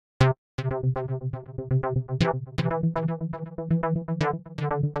Thank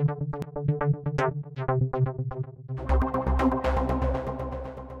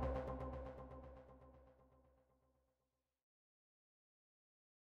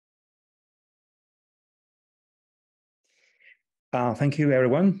you,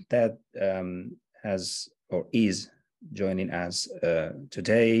 everyone that has or is joining us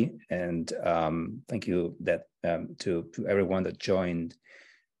today, and thank you that to everyone that joined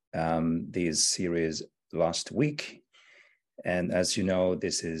this series last week. And as you know,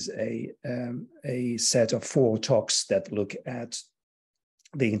 this is a set of 4 talks that look at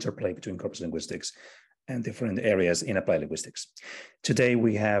the interplay between corpus linguistics and different areas in applied linguistics. Today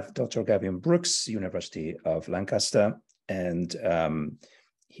we have Dr. Gavin Brookes, University of Lancaster, and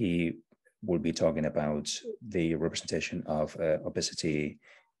he will be talking about the representation of obesity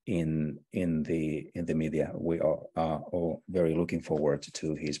in the media. We are all very looking forward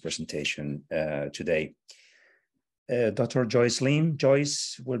to his presentation today. Dr. Joyce Lim.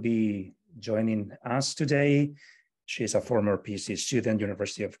 Joyce will be joining us today. She's a former PhD student,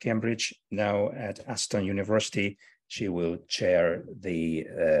 University of Cambridge, now at Aston University. She will chair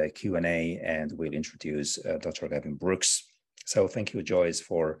the Q&A and will introduce Dr. Gavin Brookes. So thank you, Joyce,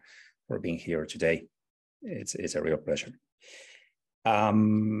 for being here today. It's a real pleasure.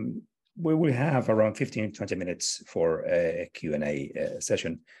 We will have around 15-20 minutes for a Q&A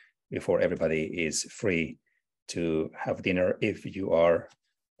session before everybody is free to have dinner, if you are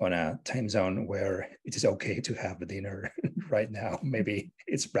on a time zone where it is okay to have dinner right now. Maybe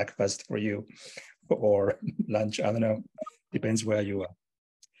it's breakfast for you or lunch, I don't know, depends where you are.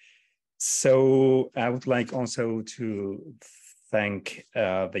 So I would like also to thank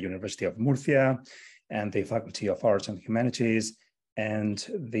the University of Murcia and the Faculty of Arts and Humanities and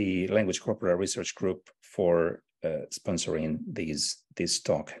the Language Corporate Research Group for sponsoring this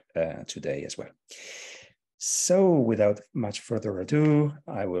talk today as well. So without much further ado,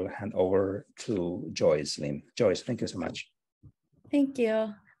 I will hand over to Joyce Lim. Joyce, thank you so much. Thank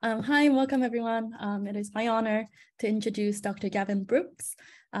you. Hi and welcome everyone. It is my honor to introduce Dr. Gavin Brookes.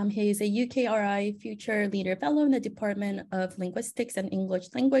 He is a UKRI Future Leader Fellow in the Department of Linguistics and English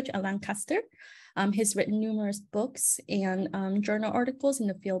Language at Lancaster. He's written numerous books and journal articles in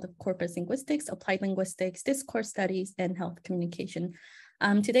the field of corpus linguistics, applied linguistics, discourse studies, and health communication.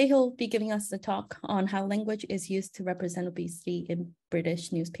 Today, he'll be giving us a talk on how language is used to represent obesity in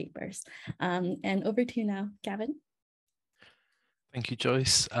British newspapers. And over to you now, Gavin. Thank you,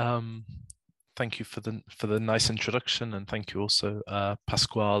 Joyce. Thank you for the nice introduction, and thank you also,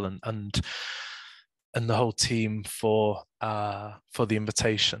 Pasquale and the whole team for the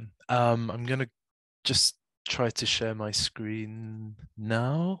invitation. I'm going to just try to share my screen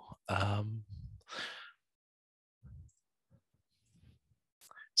now.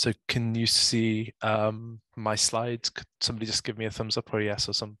 So can you see my slides? Could somebody just give me a thumbs up or a yes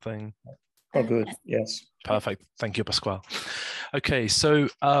or something? Oh, good. Yes. Perfect. Thank you, Pasquale. Okay, so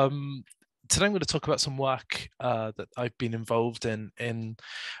today I'm going to talk about some work that I've been involved in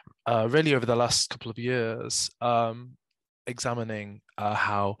really over the last couple of years, examining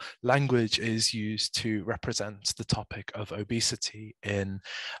how language is used to represent the topic of obesity in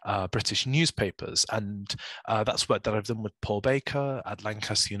British newspapers. And that's work that I've done with Paul Baker at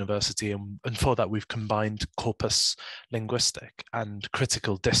Lancaster University. And for that, we've combined corpus linguistic and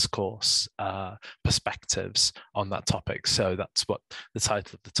critical discourse perspectives on that topic. So that's what the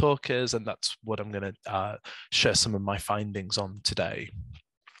title of the talk is, and that's what I'm going to share some of my findings on today.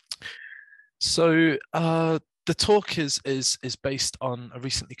 So the talk is based on a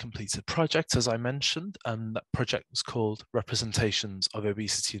recently completed project, as I mentioned, and that project was called Representations of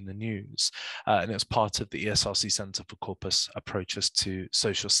Obesity in the News, and it was part of the ESRC Centre for Corpus Approaches to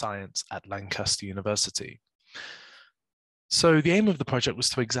Social Science at Lancaster University. So the aim of the project was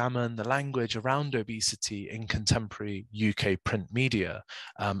to examine the language around obesity in contemporary UK print media.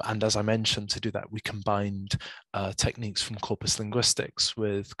 And as I mentioned, to do that, we combined techniques from corpus linguistics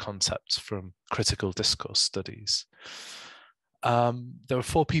with concepts from critical discourse studies. There were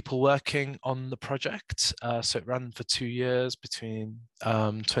 4 people working on the project. So it ran for 2 years between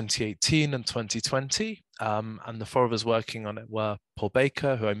 2018 and 2020. And the 4 of us working on it were Paul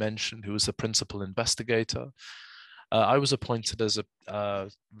Baker, who I mentioned, who was the principal investigator. I was appointed as a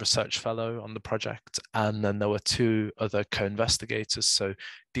research fellow on the project, and then there were 2 other co-investigators. So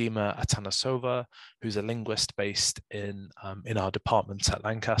Dima Atanasova, who's a linguist based in our department at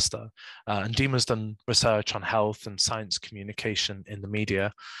Lancaster, and Dima's done research on health and science communication in the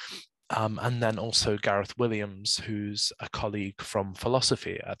media. and then also Gareth Williams, who's a colleague from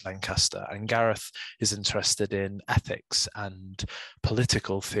philosophy at Lancaster. And Gareth is interested in ethics and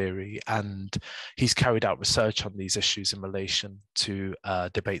political theory, and he's carried out research on these issues in relation to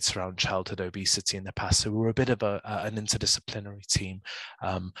debates around childhood obesity in the past. So we're a bit of an interdisciplinary team,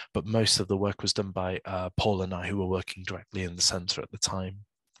 but most of the work was done by Paul and I, who were working directly in the centre at the time.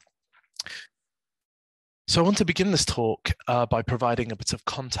 So I want to begin this talk by providing a bit of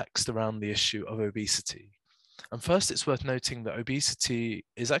context around the issue of obesity. And first, it's worth noting that obesity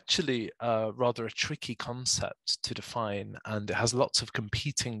is actually rather a tricky concept to define, and it has lots of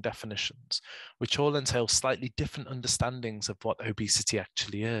competing definitions, which all entail slightly different understandings of what obesity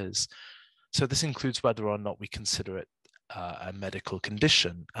actually is. So this includes whether or not we consider it a medical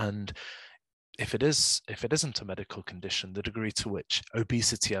condition, and if it isn't a medical condition, the degree to which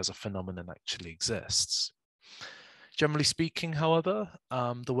obesity as a phenomenon actually exists. Generally speaking, however,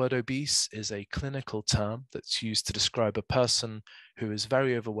 the word obese is a clinical term that's used to describe a person who is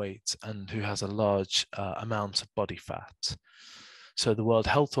very overweight and who has a large amount of body fat. So the World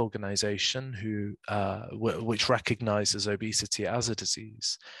Health Organization, which recognizes obesity as a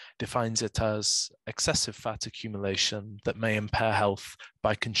disease, defines it as excessive fat accumulation that may impair health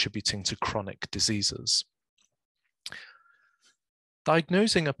by contributing to chronic diseases.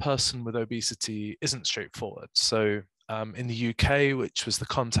 Diagnosing a person with obesity isn't straightforward. So in the UK, which was the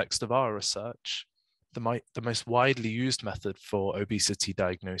context of our research, the most widely used method for obesity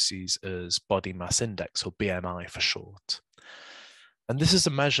diagnoses is body mass index, or BMI for short. And this is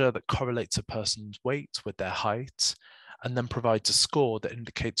a measure that correlates a person's weight with their height and then provides a score that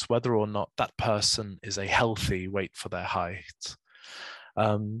indicates whether or not that person is a healthy weight for their height.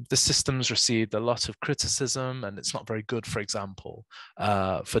 The system's received a lot of criticism, and it's not very good, for example,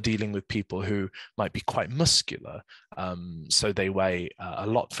 for dealing with people who might be quite muscular. So they weigh a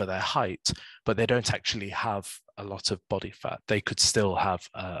lot for their height, but they don't actually have a lot of body fat. They could still have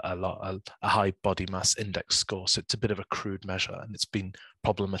a high body mass index score. So it's a bit of a crude measure, and it's been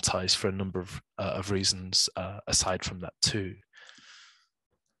problematized for a number of reasons aside from that too.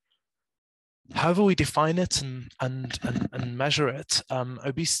 However we define it and measure it,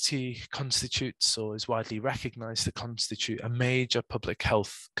 obesity constitutes, or is widely recognized to constitute, a major public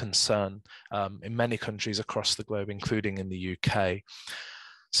health concern in many countries across the globe, including in the UK.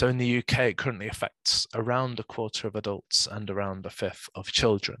 So in the UK, it currently affects around a quarter of adults and around a fifth of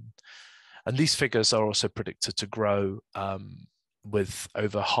children. And these figures are also predicted to grow, with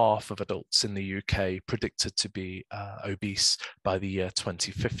over half of adults in the UK predicted to be obese by the year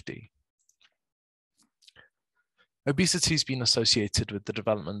 2050. Obesity has been associated with the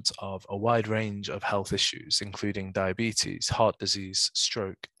development of a wide range of health issues, including diabetes, heart disease,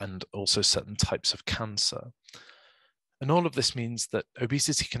 stroke, and also certain types of cancer. And all of this means that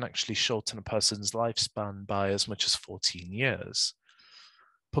obesity can actually shorten a person's lifespan by as much as 14 years.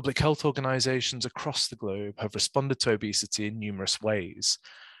 Public health organizations across the globe have responded to obesity in numerous ways.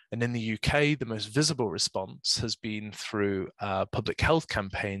 And in the UK, the most visible response has been through public health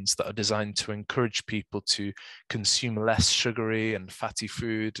campaigns that are designed to encourage people to consume less sugary and fatty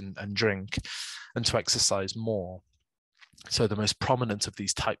food and drink, and to exercise more. So the most prominent of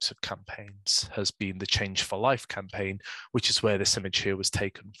these types of campaigns has been the Change for Life campaign, which is where this image here was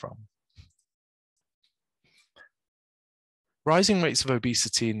taken from. Rising rates of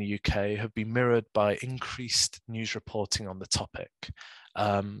obesity in the UK have been mirrored by increased news reporting on the topic.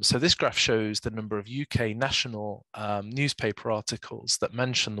 So this graph shows the number of UK national newspaper articles that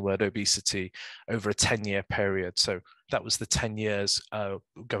mention the word obesity over a 10-year period. So that was the 10 years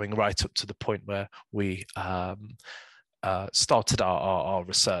going right up to the point where we started our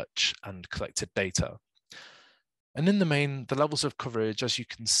research and collected data. And in the main, the levels of coverage, as you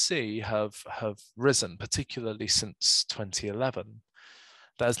can see, have risen, particularly since 2011.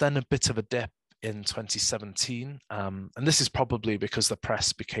 There's then a bit of a dip in 2017, and this is probably because the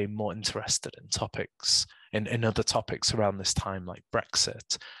press became more interested in topics, in other topics around this time, like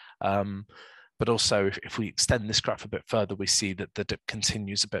Brexit. But also, if we extend this graph a bit further, we see that the dip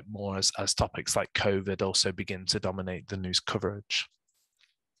continues a bit more as topics like COVID also begin to dominate the news coverage.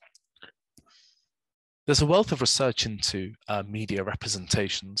 There's a wealth of research into media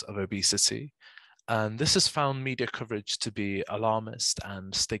representations of obesity, and this has found media coverage to be alarmist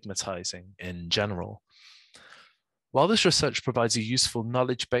and stigmatizing in general. While this research provides a useful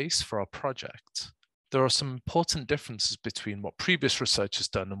knowledge base for our project, there are some important differences between what previous research has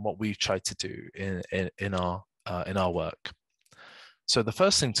done and what we've tried to do in our work. So the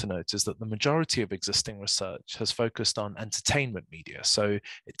first thing to note is that the majority of existing research has focused on entertainment media. So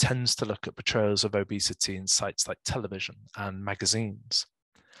it tends to look at portrayals of obesity in sites like television and magazines.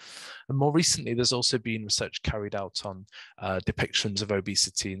 And more recently, there's also been research carried out on depictions of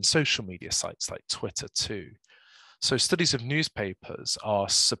obesity in social media sites like Twitter too. So studies of newspapers are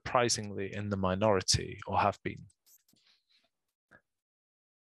surprisingly in the minority, or have been.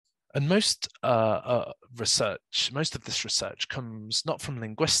 And most of this research comes not from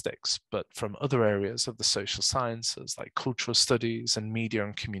linguistics, but from other areas of the social sciences like cultural studies and media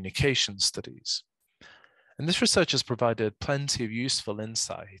and communication studies. And this research has provided plenty of useful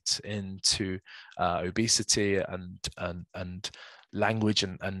insight into obesity and language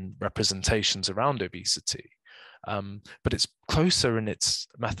and representations around obesity. But it's closer in its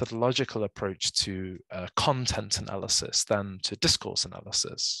methodological approach to content analysis than to discourse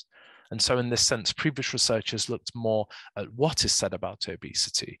analysis. And so in this sense, previous researchers looked more at what is said about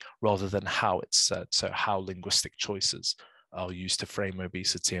obesity rather than how it's said, so how linguistic choices are used to frame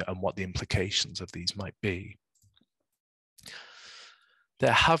obesity and what the implications of these might be.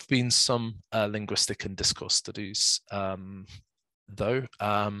 There have been some linguistic and discourse studies, though.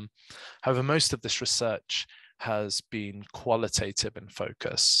 However, most of this research has been qualitative in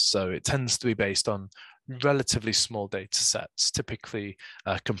focus, so it tends to be based on relatively small data sets, typically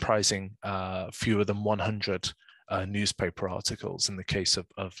comprising fewer than 100 newspaper articles in the case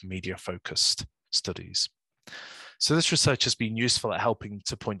of media-focused studies. So this research has been useful at helping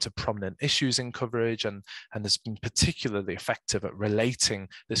to point to prominent issues in coverage and has been particularly effective at relating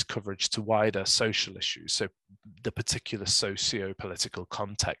this coverage to wider social issues, so the particular socio-political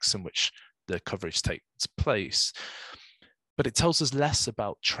context in which the coverage takes place. But it tells us less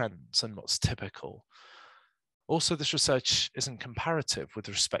about trends and what's typical. Also, this research isn't comparative with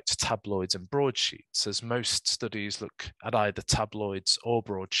respect to tabloids and broadsheets, as most studies look at either tabloids or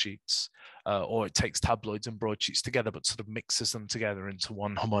broadsheets, or it takes tabloids and broadsheets together, but sort of mixes them together into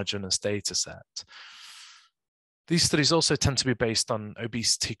one homogeneous data set. These studies also tend to be based on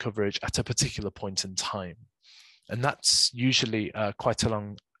obesity coverage at a particular point in time. And that's usually quite a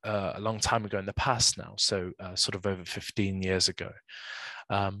long time ago in the past now, so sort of over 15 years ago.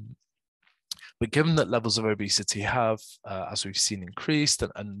 But given that levels of obesity have, as we've seen, increased,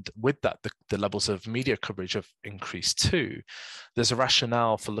 and with that, the levels of media coverage have increased too, there's a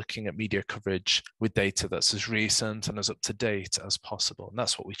rationale for looking at media coverage with data that's as recent and as up to date as possible. And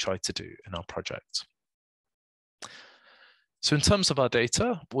that's what we try to do in our project. So in terms of our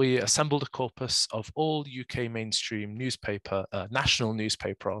data, we assembled a corpus of all UK mainstream newspaper, national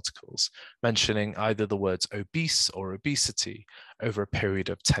newspaper articles mentioning either the words obese or obesity over a period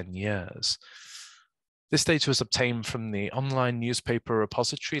of 10 years. This data was obtained from the online newspaper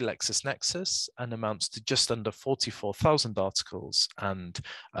repository LexisNexis and amounts to just under 44,000 articles and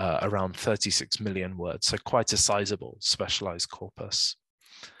around 36 million words, so quite a sizable specialized corpus.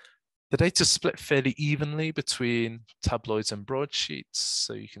 The data is split fairly evenly between tabloids and broadsheets.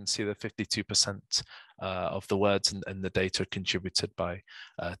 So you can see that 52% of the words and the data are contributed by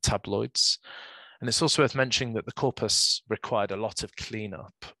tabloids. And it's also worth mentioning that the corpus required a lot of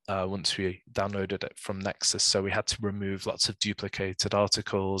cleanup once we downloaded it from Nexus. So we had to remove lots of duplicated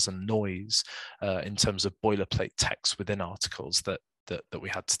articles and noise in terms of boilerplate text within articles that we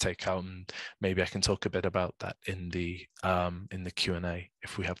had to take out, and maybe I can talk a bit about that in the Q&A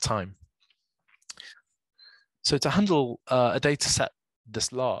if we have time. So to handle a data set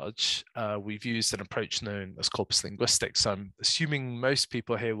this large, we've used an approach known as corpus linguistics. I'm assuming most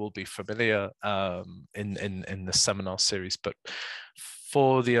people here will be familiar in the seminar series, but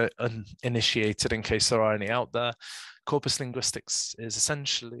for the uninitiated, in case there are any out there, corpus linguistics is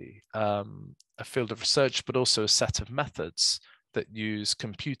essentially a field of research, but also a set of methods that use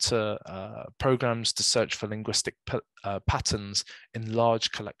computer programs to search for linguistic patterns in large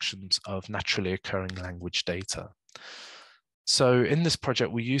collections of naturally occurring language data. So in this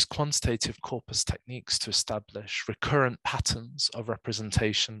project, we use quantitative corpus techniques to establish recurrent patterns of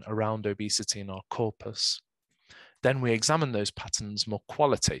representation around obesity in our corpus. Then we examine those patterns more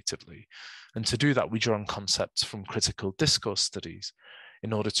qualitatively. And to do that, we draw on concepts from critical discourse studies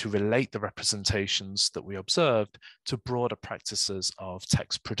in order to relate the representations that we observed to broader practices of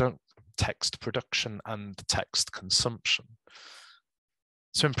text production and text consumption.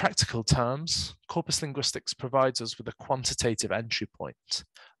 So in practical terms, corpus linguistics provides us with a quantitative entry point,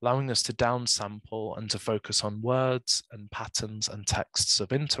 allowing us to downsample and to focus on words and patterns and texts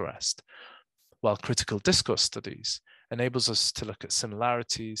of interest, while critical discourse studies enables us to look at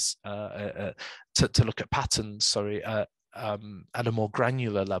similarities, to look at patterns, at a more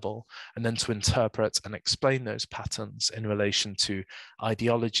granular level, and then to interpret and explain those patterns in relation to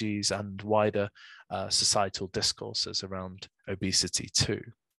ideologies and wider societal discourses around obesity too.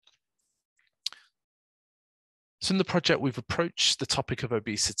 So in the project, we've approached the topic of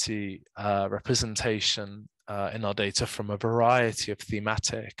obesity representation in our data from a variety of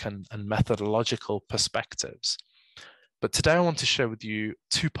thematic and methodological perspectives. But today I want to share with you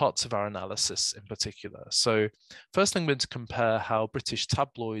two parts of our analysis in particular. So first, I'm going to compare how British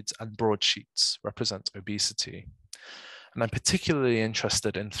tabloids and broadsheets represent obesity. And I'm particularly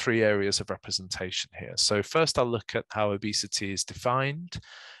interested in three areas of representation here. So first, I'll look at how obesity is defined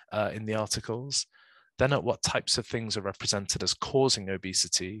in the articles, then at what types of things are represented as causing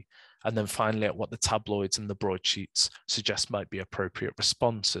obesity, and then finally at what the tabloids and the broadsheets suggest might be appropriate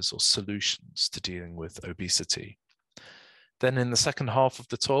responses or solutions to dealing with obesity. Then in the second half of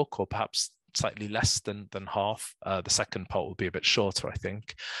the talk, or perhaps slightly less than half, the second part will be a bit shorter, I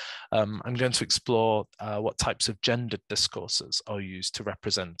think. I'm going to explore what types of gendered discourses are used to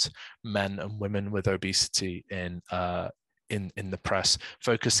represent men and women with obesity in the press,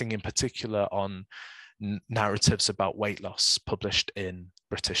 focusing in particular on narratives about weight loss published in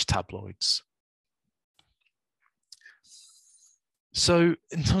British tabloids. So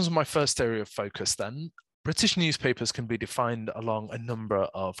in terms of my first area of focus then, British newspapers can be defined along a number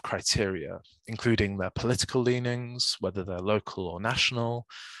of criteria, including their political leanings, whether they're local or national,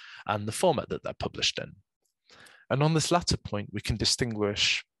 and the format that they're published in. And on this latter point, we can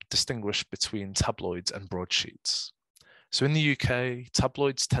distinguish between tabloids and broadsheets. So in the UK,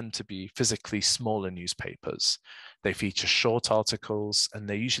 tabloids tend to be physically smaller newspapers. They feature short articles, and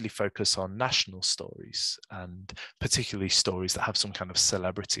they usually focus on national stories, and particularly stories that have some kind of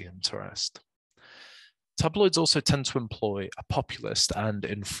celebrity interest. Tabloids also tend to employ a populist and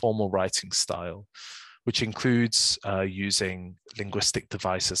informal writing style, which includes using linguistic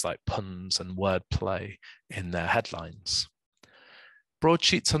devices like puns and wordplay in their headlines.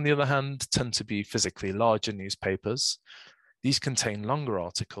 Broadsheets, on the other hand, tend to be physically larger newspapers. These contain longer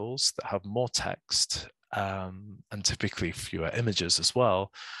articles that have more text and typically fewer images as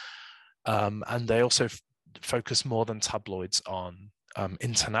well. And they also focus more than tabloids on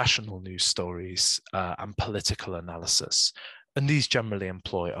international news stories and political analysis. And these generally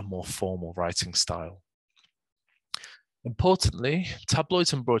employ a more formal writing style. Importantly,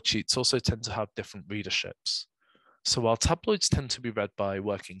 tabloids and broadsheets also tend to have different readerships. So while tabloids tend to be read by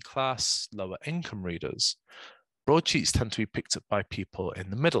working class, lower income readers, broadsheets tend to be picked up by people in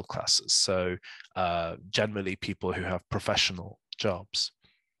the middle classes, so generally people who have professional jobs.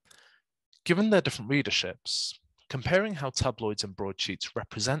 Given their different readerships, comparing how tabloids and broadsheets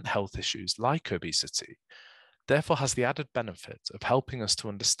represent health issues like obesity therefore has the added benefit of helping us to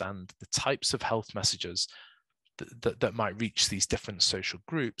understand the types of health messages that might reach these different social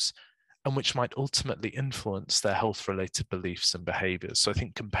groups and which might ultimately influence their health-related beliefs and behaviors. So I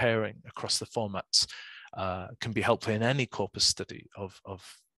think comparing across the formats can be helpful in any corpus study of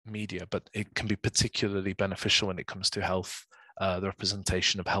media, but it can be particularly beneficial when it comes to health, the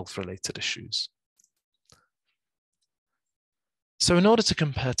representation of health-related issues. So in order to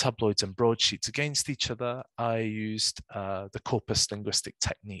compare tabloids and broadsheets against each other, I used the corpus linguistic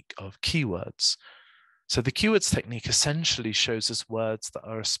technique of keywords. So the keywords technique essentially shows us words that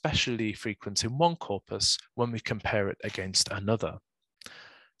are especially frequent in one corpus when we compare it against another.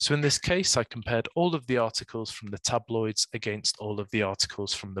 So in this case, I compared all of the articles from the tabloids against all of the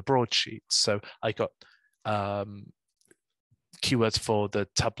articles from the broadsheets. So I got keywords for the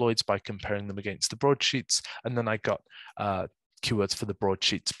tabloids by comparing them against the broadsheets, and then I got keywords for the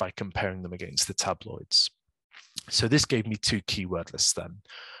broadsheets by comparing them against the tabloids. So this gave me two keyword lists then.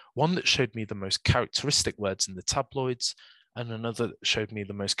 One that showed me the most characteristic words in the tabloids, and another that showed me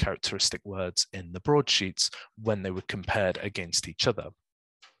the most characteristic words in the broadsheets when they were compared against each other.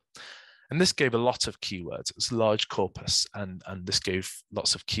 And this gave a lot of keywords. It was a large corpus, and this gave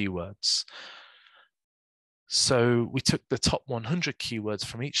lots of keywords. So we took the top 100 keywords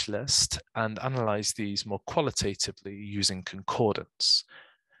from each list and analyzed these more qualitatively using concordance.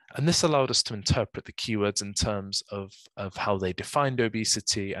 And this allowed us to interpret the keywords in terms of how they defined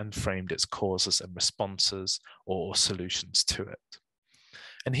obesity and framed its causes and responses or solutions to it.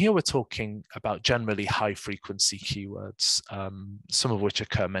 And here we're talking about generally high frequency keywords, some of which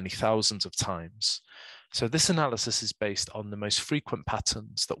occur many thousands of times. So this analysis is based on the most frequent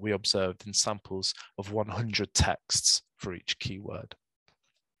patterns that we observed in samples of 100 texts for each keyword.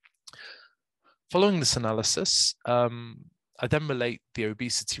 Following this analysis, I then relate the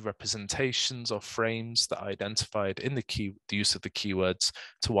obesity representations or frames that I identified in the use of the keywords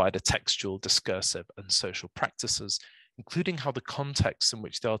to wider textual, discursive, and social practices, including how the context in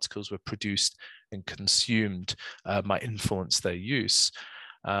which the articles were produced and consumed might influence their use.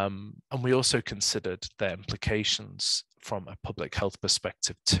 And we also considered their implications from a public health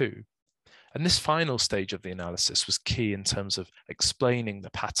perspective too. And this final stage of the analysis was key in terms of explaining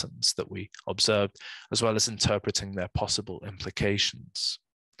the patterns that we observed, as well as interpreting their possible implications.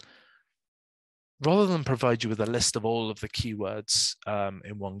 Rather than provide you with a list of all of the keywords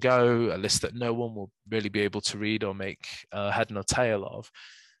in one go, a list that no one will really be able to read or make head nor tail of,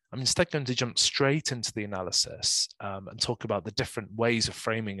 I'm instead going to jump straight into the analysis and talk about the different ways of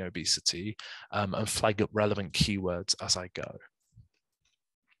framing obesity and flag up relevant keywords as I go.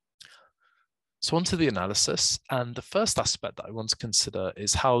 So on to the analysis, and the first aspect that I want to consider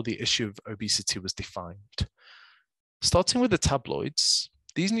is how the issue of obesity was defined. Starting with the tabloids,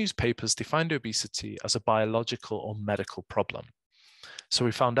 these newspapers defined obesity as a biological or medical problem. So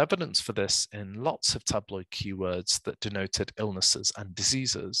we found evidence for this in lots of tabloid keywords that denoted illnesses and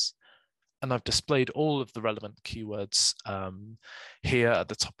diseases. And I've displayed all of the relevant keywords here at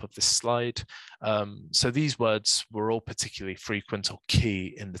the top of this slide. So these words were all particularly frequent or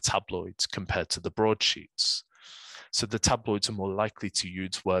key in the tabloids compared to the broadsheets. So the tabloids are more likely to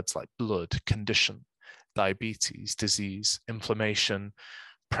use words like blood, condition, diabetes, disease, inflammation,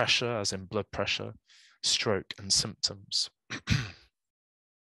 pressure, as in blood pressure, stroke, and symptoms.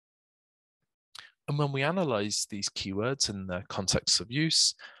 And when we analyze these keywords in the context of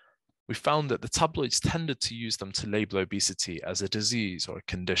use, we found that the tabloids tended to use them to label obesity as a disease or a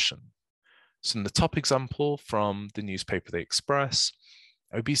condition. So in the top example from the newspaper The Express,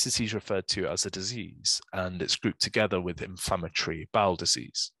 obesity is referred to as a disease, and it's grouped together with inflammatory bowel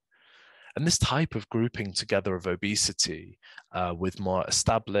disease. And this type of grouping together of obesity with more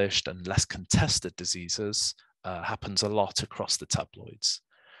established and less contested diseases happens a lot across the tabloids.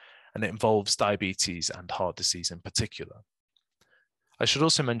 And it involves diabetes and heart disease in particular. I should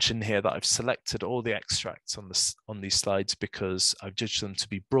also mention here that I've selected all the extracts on these slides because I've judged them to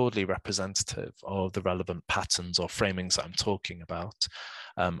be broadly representative of the relevant patterns or framings that I'm talking about.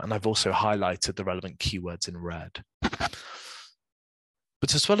 And I've also highlighted the relevant keywords in red.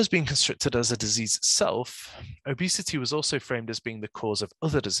 But as well as being constructed as a disease itself, obesity was also framed as being the cause of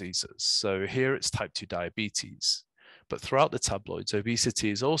other diseases. So here it's type 2 diabetes. But throughout the tabloids, obesity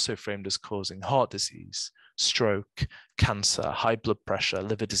is also framed as causing heart disease, stroke, cancer, high blood pressure,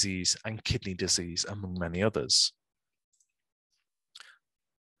 liver disease, and kidney disease, among many others.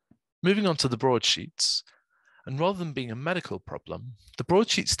 Moving on to the broadsheets, and rather than being a medical problem, the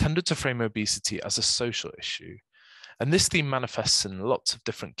broadsheets tended to frame obesity as a social issue. And this theme manifests in lots of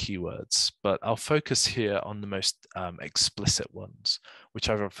different keywords, but I'll focus here on the most explicit ones, which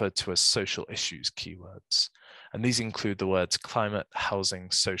I've referred to as social issues keywords. And these include the words climate, housing,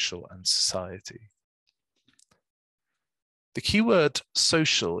 social, and society. The keyword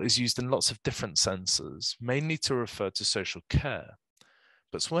social is used in lots of different senses, mainly to refer to social care.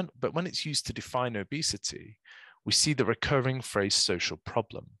 But when it's used to define obesity, we see the recurring phrase social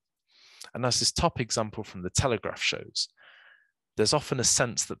problem. And as this top example from the Telegraph shows, there's often a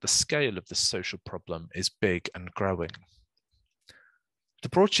sense that the scale of this social problem is big and growing. The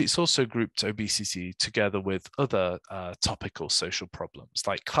broadsheets also grouped obesity together with other topical social problems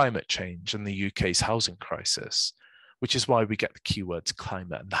like climate change and the UK's housing crisis, which is why we get the keywords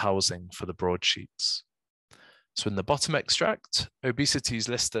climate and housing for the broadsheets. So in the bottom extract, obesity is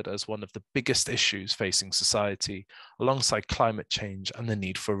listed as one of the biggest issues facing society, alongside climate change and the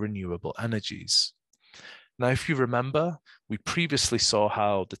need for renewable energies. Now, if you remember, we previously saw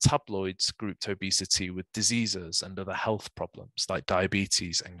how the tabloids grouped obesity with diseases and other health problems like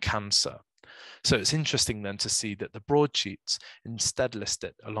diabetes and cancer. So it's interesting then to see that the broadsheets instead list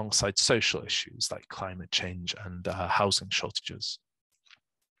it alongside social issues like climate change and housing shortages.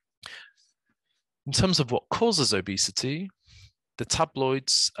 In terms of what causes obesity, the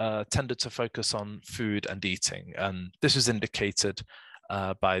tabloids tended to focus on food and eating, and this was indicated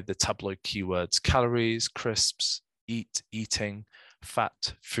by the tabloid keywords calories, crisps, eating,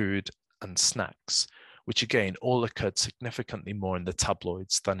 fat, food, and snacks, which again all occurred significantly more in the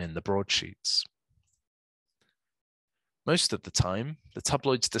tabloids than in the broadsheets. Most of the time, the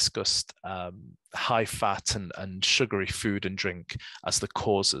tabloids discussed high fat and sugary food and drink as the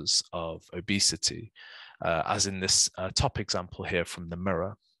causes of obesity, as in this top example here from the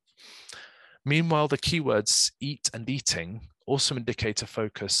Mirror. Meanwhile, the keywords eat and eating also indicate a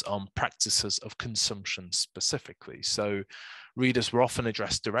focus on practices of consumption specifically. So readers were often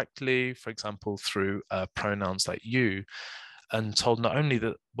addressed directly, for example, through pronouns like you, and told not only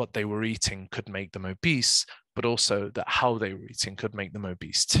that what they were eating could make them obese, but also that how they were eating could make them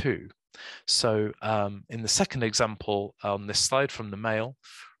obese too. So in the second example on this slide from the Mail,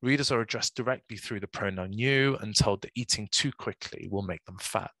 readers are addressed directly through the pronoun you and told that eating too quickly will make them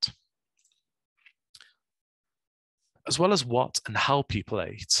fat. As well as what and how people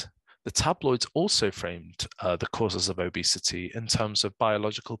ate, The tabloids also framed the causes of obesity in terms of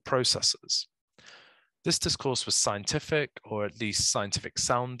biological processes. This discourse was scientific, or at least scientific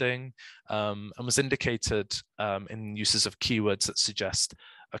sounding, and was indicated in uses of keywords that suggest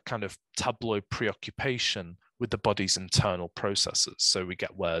a kind of tabloid preoccupation with the body's internal processes. So we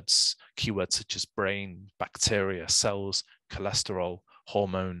get keywords such as brain, bacteria, cells, cholesterol,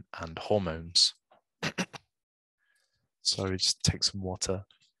 hormone, and hormones. Sorry, just take some water.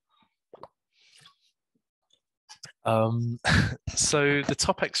 So the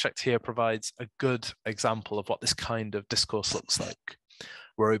top extract here provides a good example of what this kind of discourse looks like,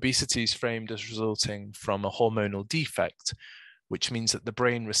 where obesity is framed as resulting from a hormonal defect, which means that the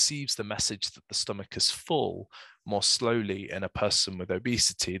brain receives the message that the stomach is full more slowly in a person with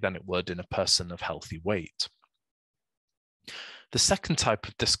obesity than it would in a person of healthy weight. The second type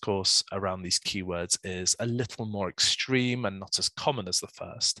of discourse around these keywords is a little more extreme and not as common as the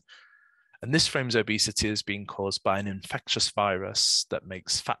first. And this frames obesity as being caused by an infectious virus that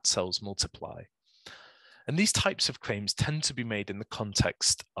makes fat cells multiply. And these types of claims tend to be made in the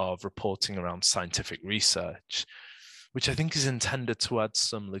context of reporting around scientific research, which I think is intended to add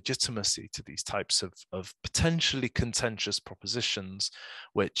some legitimacy to these types of potentially contentious propositions,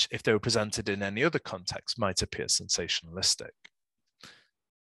 which, if they were presented in any other context, might appear sensationalistic.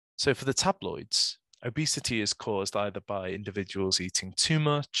 So for the tabloids, obesity is caused either by individuals eating too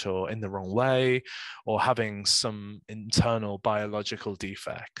much or in the wrong way, or having some internal biological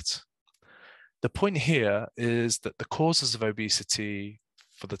defect. The point here is that the causes of obesity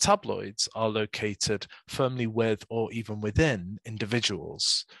for the tabloids are located firmly with or even within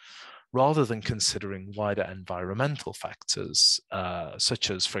individuals, rather than considering wider environmental factors,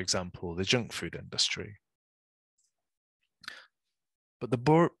 such as, for example, the junk food industry. But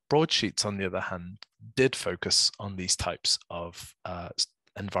the broadsheets, on the other hand, did focus on these types of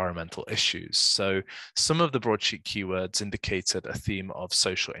environmental issues. So some of the broadsheet keywords indicated a theme of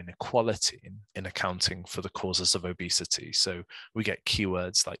social inequality in accounting for the causes of obesity. So we get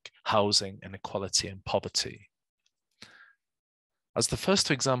keywords like housing, inequality, and poverty. As the first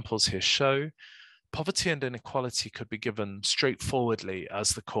two examples here show, poverty and inequality could be given straightforwardly as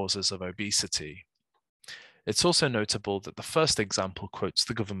the causes of obesity. It's also notable that the first example quotes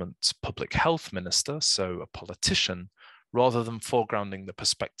the government's public health minister, so a politician, rather than foregrounding the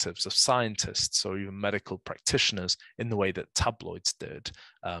perspectives of scientists or even medical practitioners in the way that tabloids did.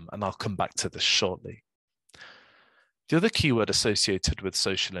 And I'll come back to this shortly. The other keyword associated with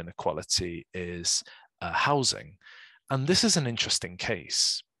social inequality is housing. And this is an interesting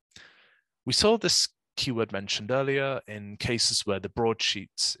case. We saw this keyword mentioned earlier in cases where the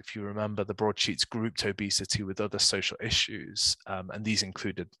broadsheets, if you remember, the broadsheets grouped obesity with other social issues, and these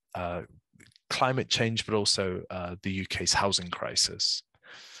included climate change, but also the UK's housing crisis.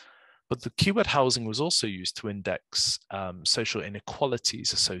 But the keyword housing was also used to index social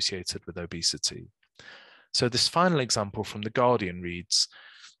inequalities associated with obesity. So this final example from The Guardian reads,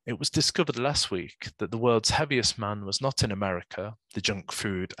 "It was discovered last week that the world's heaviest man was not in America, the junk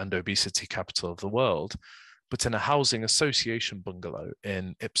food and obesity capital of the world, but in a housing association bungalow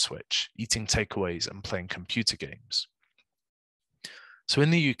in Ipswich, eating takeaways and playing computer games." So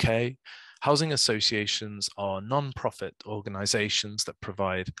in the UK, housing associations are non-profit organisations that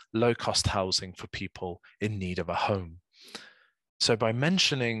provide low-cost housing for people in need of a home. So by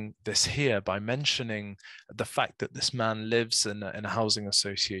mentioning this here, by mentioning the fact that this man lives in a housing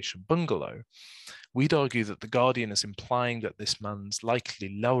association bungalow, we'd argue that The Guardian is implying that this man's likely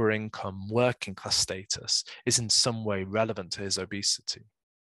lower income working class status is in some way relevant to his obesity.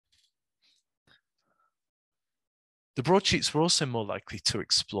 The broadsheets were also more likely to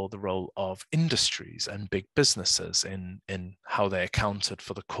explore the role of industries and big businesses in how they accounted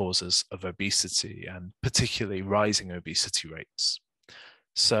for the causes of obesity, and particularly rising obesity rates.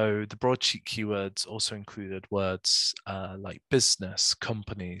 So the broadsheet keywords also included words like business,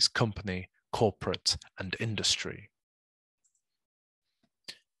 companies, company, corporate, and industry.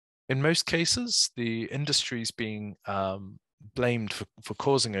 In most cases, the industries being blamed for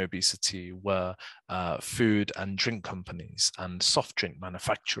causing obesity were food and drink companies and soft drink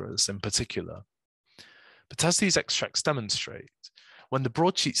manufacturers in particular. But as these extracts demonstrate, when the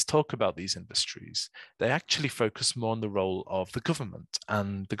broadsheets talk about these industries, they actually focus more on the role of the government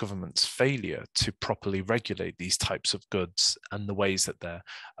and the government's failure to properly regulate these types of goods and the ways that they're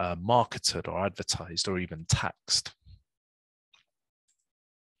marketed or advertised or even taxed.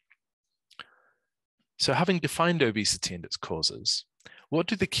 So having defined obesity and its causes, what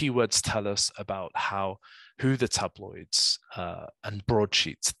do the keywords tell us about who the tabloids and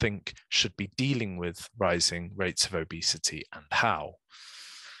broadsheets think should be dealing with rising rates of obesity and how?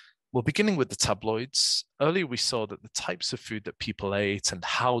 Well, beginning with the tabloids, earlier we saw that the types of food that people ate and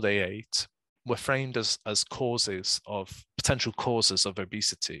how they ate were framed as potential causes of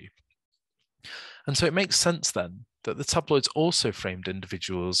obesity. And so it makes sense then that the tabloids also framed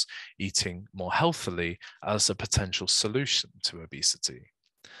individuals eating more healthily as a potential solution to obesity.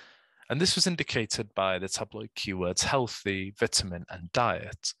 And this was indicated by the tabloid keywords healthy, vitamin, and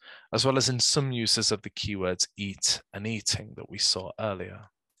diet, as well as in some uses of the keywords eat and eating that we saw earlier.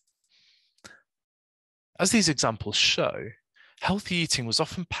 As these examples show, healthy eating was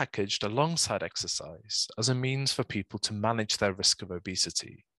often packaged alongside exercise as a means for people to manage their risk of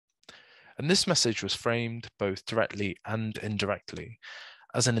obesity. And this message was framed both directly and indirectly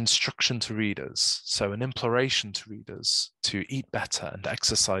as an instruction to readers, so an imploration to readers to eat better and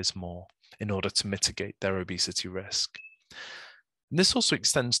exercise more in order to mitigate their obesity risk. And this also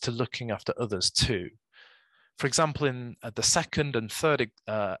extends to looking after others too. For example, in the second and third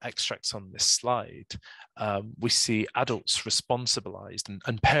extracts on this slide, we see adults responsibilized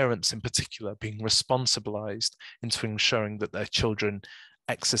and parents in particular being responsibilized into ensuring that their children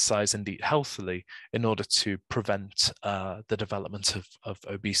exercise and eat healthily in order to prevent the development of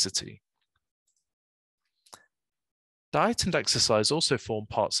obesity. Diet and exercise also form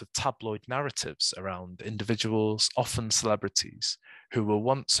parts of tabloid narratives around individuals, often celebrities, who were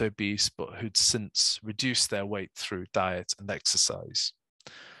once obese but who'd since reduced their weight through diet and exercise.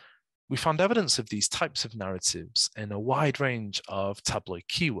 We found evidence of these types of narratives in a wide range of tabloid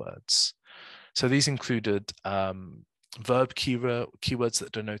keywords. So these included verb keywords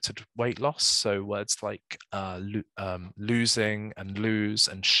that denoted weight loss, so words like losing and lose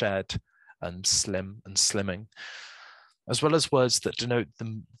and shed and slim and slimming, as well as words that denote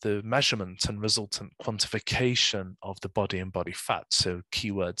the measurement and resultant quantification of the body and body fat, so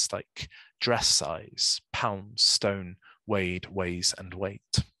keywords like dress size, pounds, stone, weighed, weighs, and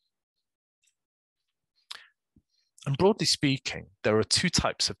weight. And broadly speaking, there are two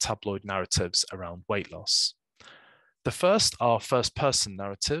types of tabloid narratives around weight loss. The first are first-person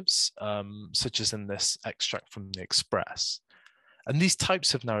narratives, such as in this extract from the Express. And these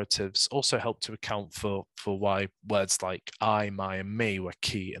types of narratives also help to account for why words like I, my, and me were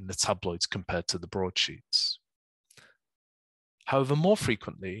key in the tabloids compared to the broadsheets. However, more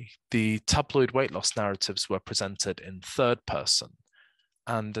frequently, the tabloid weight loss narratives were presented in third person.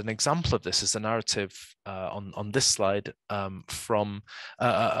 And an example of this is a narrative on this slide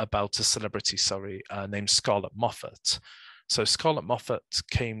about a celebrity, named Scarlett Moffat. So Scarlett Moffat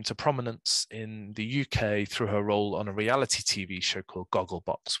came to prominence in the UK through her role on a reality TV show called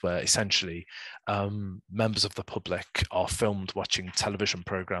Gogglebox, where essentially members of the public are filmed watching television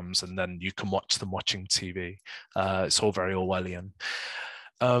programs, and then you can watch them watching TV. It's all very Orwellian.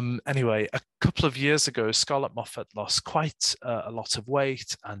 Anyway, a couple of years ago, Scarlett Moffat lost quite a lot of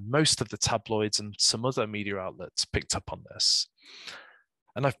weight, and most of the tabloids and some other media outlets picked up on this.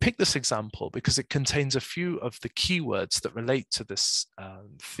 And I've picked this example because it contains a few of the keywords that relate to this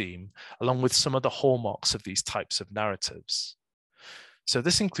theme, along with some of the hallmarks of these types of narratives. So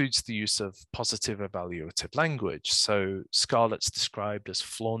this includes the use of positive evaluative language. So Scarlett's described as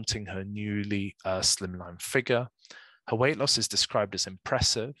flaunting her newly slimline figure. Her weight loss is described as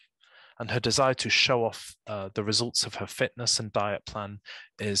impressive, and her desire to show off the results of her fitness and diet plan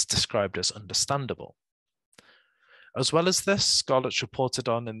is described as understandable. As well as this, Scarlett's reported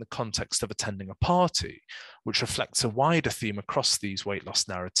on in the context of attending a party, which reflects a wider theme across these weight loss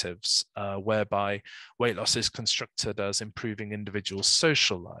narratives, whereby weight loss is constructed as improving individuals'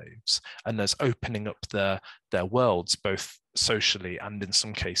 social lives and as opening up their worlds, both socially and in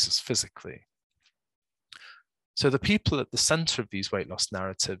some cases physically. So the people at the center of these weight loss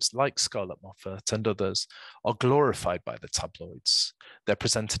narratives, like Scarlett Moffat and others, are glorified by the tabloids. They're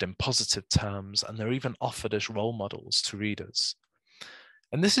presented in positive terms, and they're even offered as role models to readers.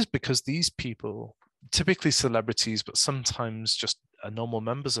 And this is because these people, typically celebrities, but sometimes just normal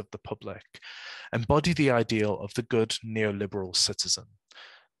members of the public, embody the ideal of the good neoliberal citizen.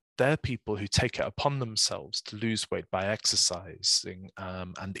 They're people who take it upon themselves to lose weight by exercising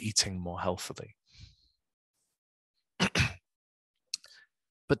and eating more healthily.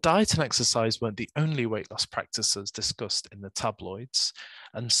 But diet and exercise weren't the only weight loss practices discussed in the tabloids,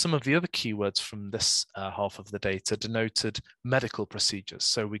 and some of the other keywords from this half of the data denoted medical procedures.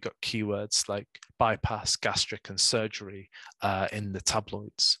 So we got keywords like bypass, gastric, and surgery in the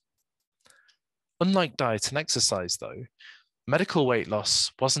tabloids. Unlike diet and exercise, though, medical weight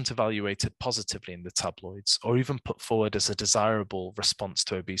loss wasn't evaluated positively in the tabloids or even put forward as a desirable response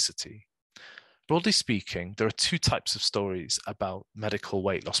to obesity. Broadly speaking, there are two types of stories about medical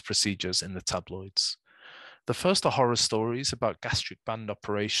weight loss procedures in the tabloids. The first are horror stories about gastric band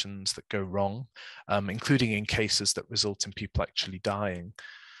operations that go wrong, including in cases that result in people actually dying.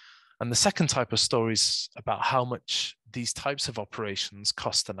 And the second type of stories about how much these types of operations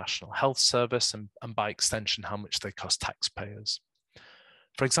cost the National Health Service and by extension, how much they cost taxpayers.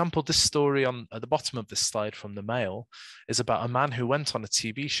 For example, this story at the bottom of this slide from the Mail is about a man who went on a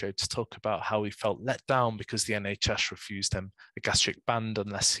TV show to talk about how he felt let down because the NHS refused him a gastric band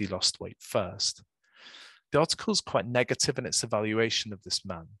unless he lost weight first. The article is quite negative in its evaluation of this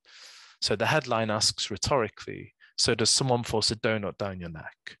man. So the headline asks rhetorically, so does someone force a donut down your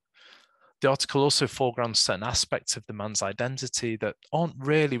neck? The article also foregrounds certain aspects of the man's identity that aren't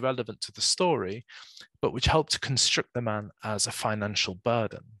really relevant to the story, but which help to construct the man as a financial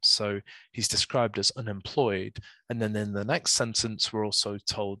burden. So he's described as unemployed, and then in the next sentence, we're also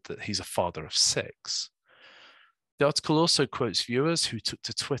told that he's a father of 6. The article also quotes viewers who took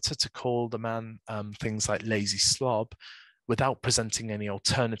to Twitter to call the man things like lazy slob without presenting any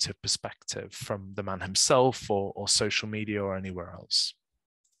alternative perspective from the man himself or social media or anywhere else.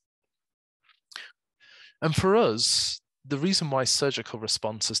 And for us, the reason why surgical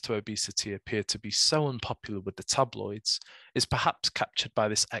responses to obesity appear to be so unpopular with the tabloids is perhaps captured by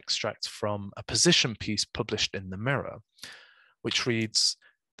this extract from a position piece published in the Mirror, which reads,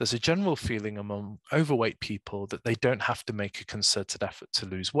 "There's a general feeling among overweight people that they don't have to make a concerted effort to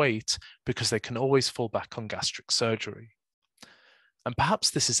lose weight because they can always fall back on gastric surgery." And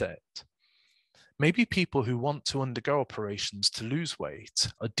perhaps this is it. Maybe people who want to undergo operations to lose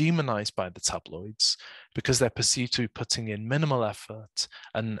weight are demonized by the tabloids because they're perceived to be putting in minimal effort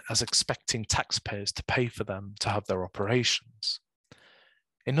and as expecting taxpayers to pay for them to have their operations.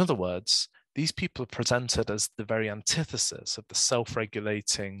 In other words, these people are presented as the very antithesis of the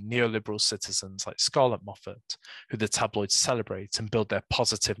self-regulating neoliberal citizens like Scarlett Moffat, who the tabloids celebrate and build their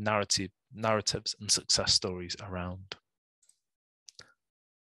positive narratives and success stories around.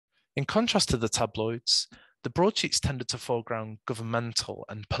 In contrast to the tabloids, the broadsheets tended to foreground governmental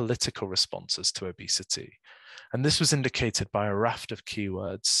and political responses to obesity, and this was indicated by a raft of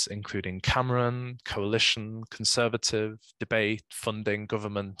keywords, including Cameron, coalition, conservative, debate, funding,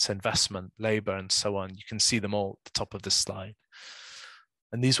 government, investment, Labour, and so on. You can see them all at the top of this slide.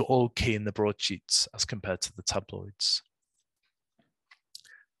 And these were all key in the broadsheets as compared to the tabloids.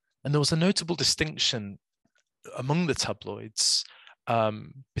 And there was a notable distinction among the tabloids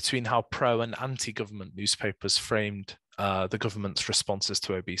between how pro and anti-government newspapers framed the government's responses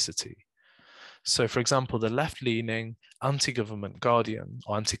to obesity. So, for example, the left-leaning anti-government Guardian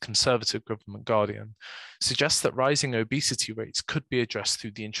or anti-conservative government Guardian suggests that rising obesity rates could be addressed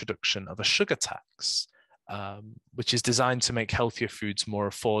through the introduction of a sugar tax, which is designed to make healthier foods more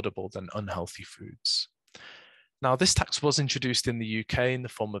affordable than unhealthy foods. Now, this tax was introduced in the UK in the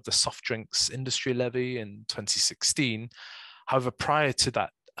form of the soft drinks industry levy in 2016. However, prior to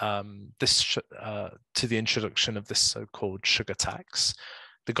that, to the introduction of this so-called sugar tax,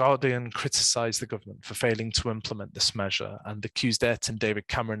 the Guardian criticised the government for failing to implement this measure and accused it and David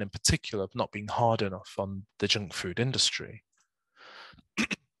Cameron in particular of not being hard enough on the junk food industry.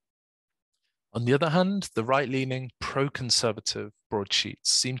 On the other hand, the right-leaning, pro-conservative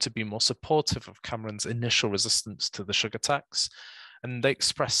broadsheets seem to be more supportive of Cameron's initial resistance to the sugar tax, and they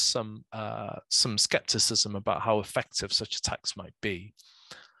express some skepticism about how effective such a tax might be.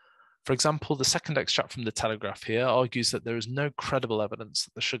 For example, the second extract from the Telegraph here argues that there is no credible evidence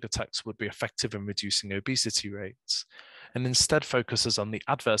that the sugar tax would be effective in reducing obesity rates, and instead focuses on the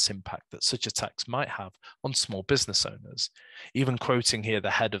adverse impact that such a tax might have on small business owners, even quoting here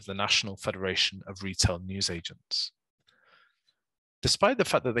the head of the National Federation of Retail Newsagents. Despite the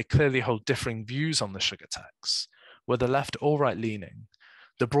fact that they clearly hold differing views on the sugar tax, whether left or right-leaning,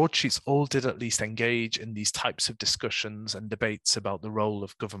 the broadsheets all did at least engage in these types of discussions and debates about the role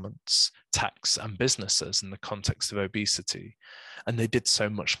of governments, tax, and businesses in the context of obesity, and they did so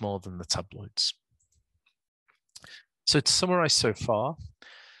much more than the tabloids. So to summarize so far,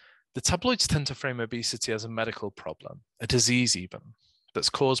 the tabloids tend to frame obesity as a medical problem, a disease even,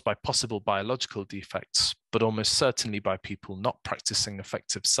 that's caused by possible biological defects, but almost certainly by people not practicing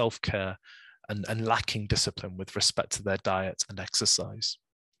effective self-care and lacking discipline with respect to their diet and exercise.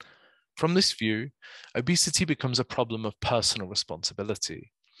 From this view, obesity becomes a problem of personal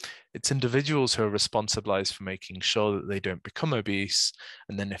responsibility. It's individuals who are responsibilized for making sure that they don't become obese,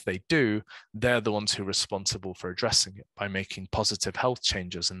 and then if they do, they're the ones who are responsible for addressing it by making positive health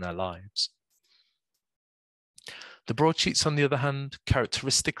changes in their lives. The broadsheets, on the other hand,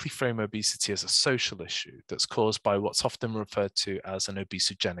 characteristically frame obesity as a social issue that's caused by what's often referred to as an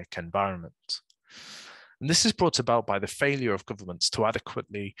obesogenic environment. And this is brought about by the failure of governments to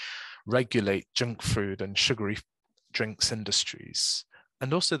adequately regulate junk food and sugary drinks industries,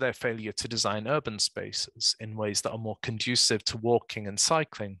 and also their failure to design urban spaces in ways that are more conducive to walking and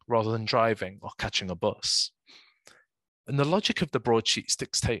cycling rather than driving or catching a bus. And the logic of the broadsheets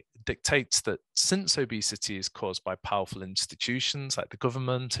dictates that since obesity is caused by powerful institutions like the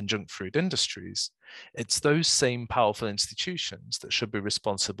government and junk food industries, it's those same powerful institutions that should be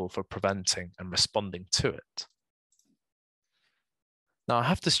responsible for preventing and responding to it. Now, I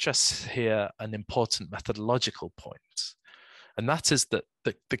have to stress here an important methodological point, and that is that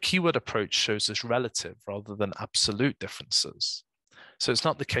the keyword approach shows us relative rather than absolute differences. So it's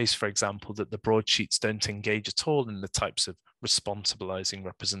not the case, for example, that the broadsheets don't engage at all in the types of responsibilizing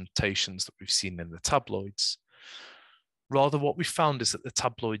representations that we've seen in the tabloids. Rather, what we found is that the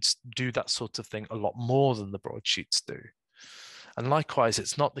tabloids do that sort of thing a lot more than the broadsheets do. And likewise,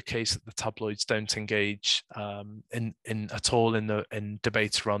 it's not the case that the tabloids don't engage at all in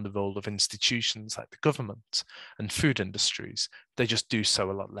debate around the role of institutions like the government and food industries. They just do so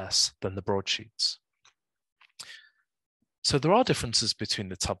a lot less than the broadsheets. So there are differences between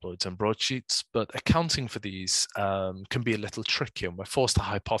the tabloids and broadsheets, but accounting for these can be a little tricky, and we're forced to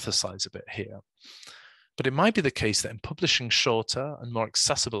hypothesize a bit here. But it might be the case that in publishing shorter and more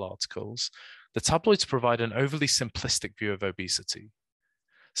accessible articles, the tabloids provide an overly simplistic view of obesity.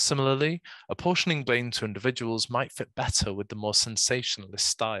 Similarly, apportioning blame to individuals might fit better with the more sensationalist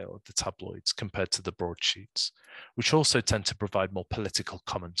style of the tabloids compared to the broadsheets, which also tend to provide more political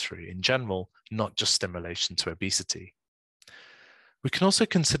commentary in general, not just in relation to obesity. We can also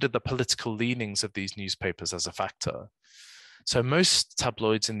consider the political leanings of these newspapers as a factor. So most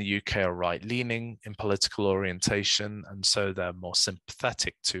tabloids in the UK are right-leaning in political orientation, and so they're more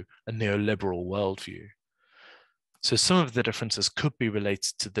sympathetic to a neoliberal worldview. So some of the differences could be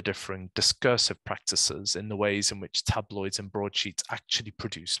related to the differing discursive practices in the ways in which tabloids and broadsheets actually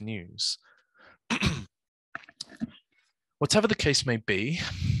produce news. Whatever the case may be,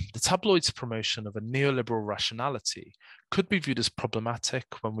 the tabloid's promotion of a neoliberal rationality could be viewed as problematic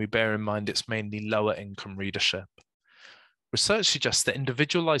when we bear in mind its mainly lower income readership. Research suggests that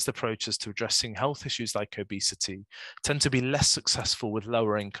individualized approaches to addressing health issues like obesity tend to be less successful with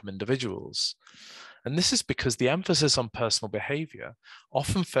lower income individuals. And this is because the emphasis on personal behavior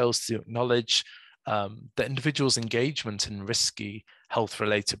often fails to acknowledge that individuals' engagement in risky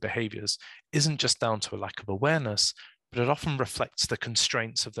health-related behaviors isn't just down to a lack of awareness, but it often reflects the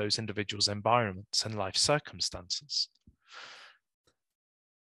constraints of those individuals' environments and life circumstances.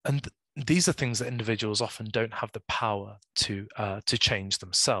 And these are things that individuals often don't have the power to change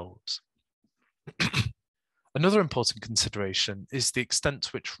themselves. Another important consideration is the extent to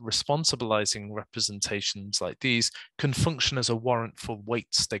which responsibilizing representations like these can function as a warrant for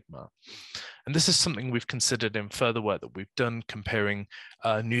weight stigma. And this is something we've considered in further work that we've done comparing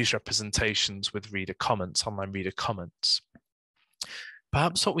news representations with reader comments, online reader comments.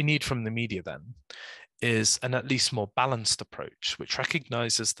 Perhaps what we need from the media then is an at least more balanced approach, which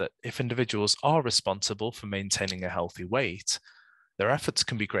recognizes that if individuals are responsible for maintaining a healthy weight, their efforts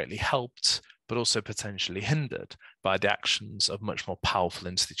can be greatly helped, but also potentially hindered by the actions of much more powerful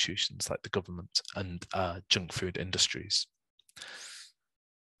institutions like the government and junk food industries.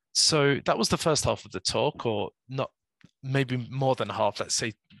 So that was the first half of the talk, or not, maybe more than half, let's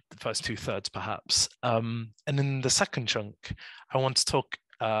say the first 2/3 perhaps. And in the second chunk, I want to talk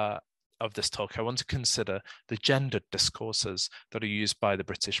of this talk, I want to consider the gendered discourses that are used by the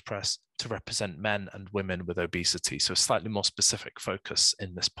British press to represent men and women with obesity. So a slightly more specific focus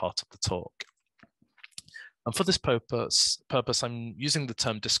in this part of the talk. And for this purpose, I'm using the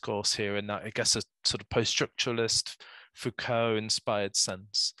term discourse here in, I guess, a sort of post-structuralist, Foucault-inspired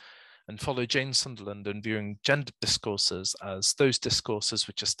sense, and follow Jane Sunderland in viewing gendered discourses as those discourses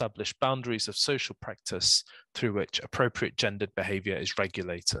which establish boundaries of social practice through which appropriate gendered behavior is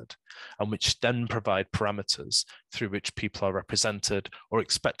regulated, and which then provide parameters through which people are represented or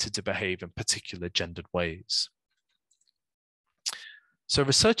expected to behave in particular gendered ways. So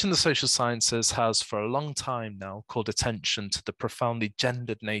research in the social sciences has for a long time now called attention to the profoundly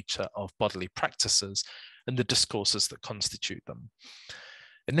gendered nature of bodily practices and the discourses that constitute them.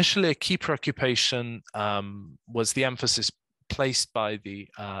 Initially, a key preoccupation was the emphasis placed by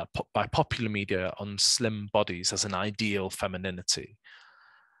popular media on slim bodies as an ideal femininity.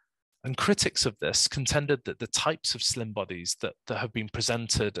 And critics of this contended that the types of slim bodies that have been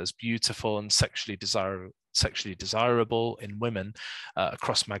presented as beautiful and sexually desirable in women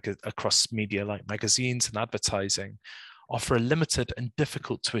across media like magazines and advertising offer a limited and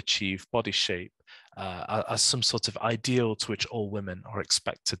difficult to achieve body shape as some sort of ideal to which all women are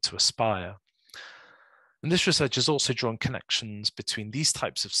expected to aspire. And this research has also drawn connections between these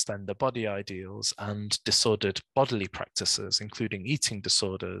types of slender body ideals and disordered bodily practices, including eating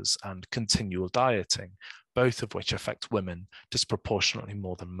disorders and continual dieting, both of which affect women disproportionately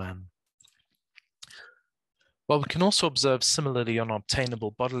more than men. Well, we can also observe similarly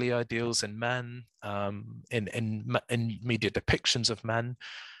unobtainable bodily ideals in men, in media depictions of men,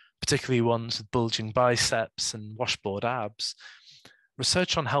 particularly ones with bulging biceps and washboard abs.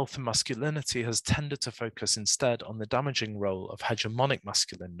 Research on health and masculinity has tended to focus instead on the damaging role of hegemonic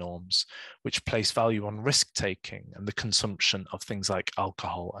masculine norms, which place value on risk-taking and the consumption of things like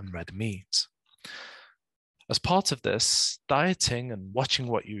alcohol and red meat. As part of this, dieting and watching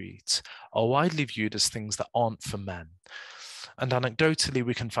what you eat are widely viewed as things that aren't for men. And anecdotally,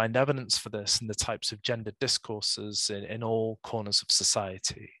 we can find evidence for this in the types of gendered discourses in all corners of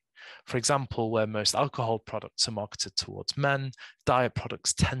society. For example, where most alcohol products are marketed towards men, diet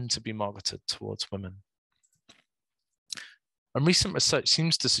products tend to be marketed towards women. And recent research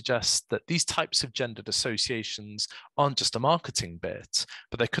seems to suggest that these types of gendered associations aren't just a marketing bit,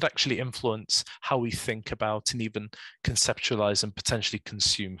 but they could actually influence how we think about and even conceptualize and potentially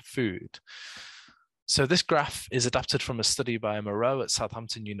consume food. So this graph is adapted from a study by Emma Rowe at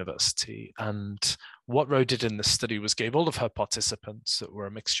Southampton University. And what Rowe did in this study was gave all of her participants, that were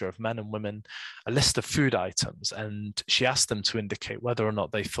a mixture of men and women, a list of food items. And she asked them to indicate whether or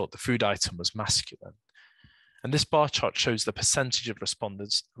not they thought the food item was masculine. And this bar chart shows the percentage of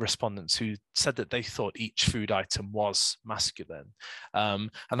respondents who said that they thought each food item was masculine. And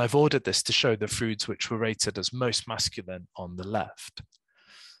I've ordered this to show the foods which were rated as most masculine on the left.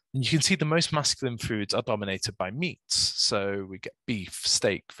 And you can see the most masculine foods are dominated by meats. So we get beef,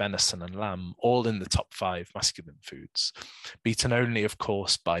 steak, venison, and lamb, all in the top 5 masculine foods, beaten only, of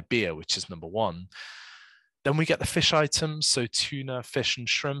course, by beer, which is number 1. Then we get the fish items, so tuna, fish, and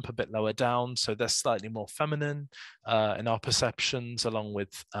shrimp a bit lower down. So they're slightly more feminine in our perceptions, along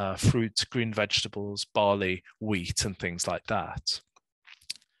with fruit, green vegetables, barley, wheat, and things like that.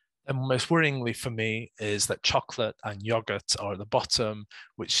 And most worryingly for me is that chocolate and yogurt are at the bottom,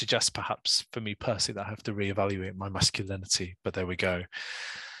 which suggests perhaps for me personally that I have to reevaluate my masculinity, but there we go.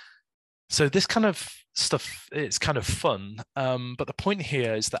 So this kind of stuff, it's kind of fun, but the point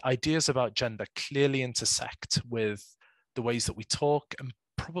here is that ideas about gender clearly intersect with the ways that we talk and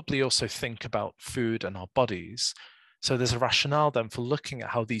probably also think about food and our bodies. So there's a rationale then for looking at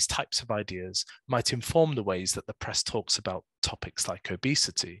how these types of ideas might inform the ways that the press talks about topics like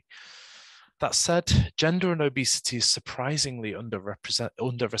obesity. That said, gender and obesity is surprisingly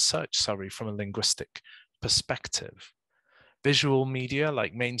under-researched from a linguistic perspective. Visual media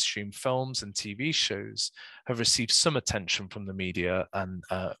like mainstream films and TV shows have received some attention from the media and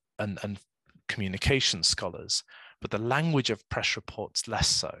communication scholars, but the language of press reports less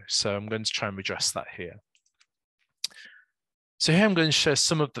so. So I'm going to try and address that here. So here I'm going to share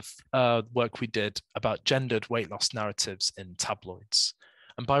some of the work we did about gendered weight loss narratives in tabloids.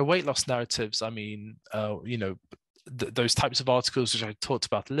 And by weight loss narratives, I mean, those types of articles which I talked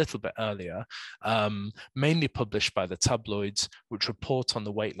about a little bit earlier, mainly published by the tabloids, which report on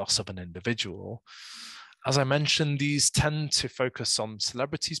the weight loss of an individual. As I mentioned, these tend to focus on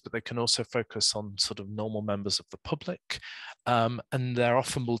celebrities, but they can also focus on sort of normal members of the public. And they're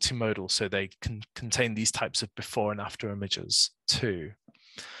often multimodal, so they can contain these types of before and after images too.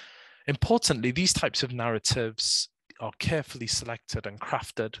 Importantly, these types of narratives are carefully selected and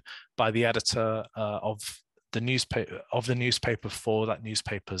crafted by the editor of the newspaper for that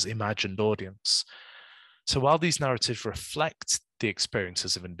newspaper's imagined audience. So while these narratives reflect the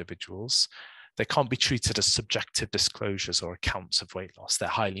experiences of individuals, they can't be treated as subjective disclosures or accounts of weight loss. They're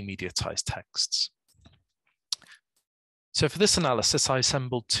highly mediatized texts. So for this analysis, I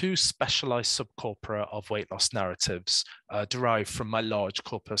assembled 2 specialized subcorpora of weight loss narratives derived from my large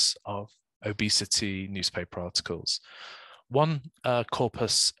corpus of obesity newspaper articles. One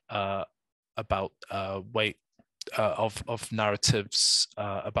corpus about weight of narratives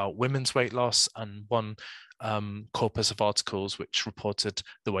about women's weight loss, and one corpus of articles which reported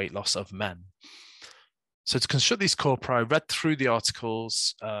the weight loss of men. So to construct these corpora, I read through the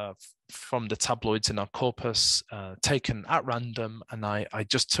articles from the tabloids in our corpus, taken at random, and I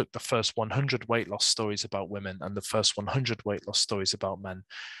just took the first 100 weight loss stories about women and the first 100 weight loss stories about men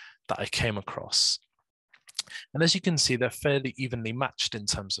that I came across. And as you can see, they're fairly evenly matched in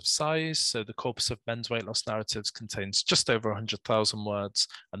terms of size. So the corpus of men's weight loss narratives contains just over 100,000 words,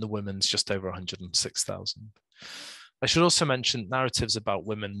 and the women's just over 106,000. I should also mention narratives about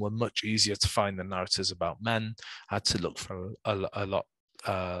women were much easier to find than narratives about men. I had to look for a lot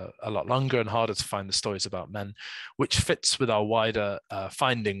a lot longer and harder to find the stories about men, which fits with our wider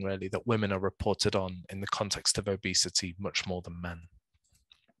finding really that women are reported on in the context of obesity much more than men.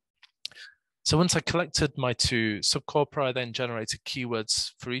 So once I collected my two subcorpora, I then generated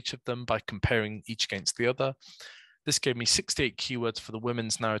keywords for each of them by comparing each against the other. This gave me 68 keywords for the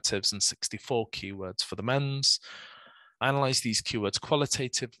women's narratives and 64 keywords for the men's. I analyzed these keywords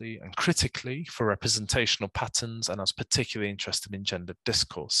qualitatively and critically for representational patterns, and I was particularly interested in gendered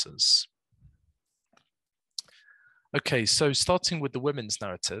discourses. Okay, so starting with the women's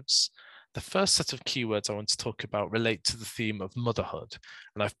narratives, the first set of keywords I want to talk about relate to the theme of motherhood,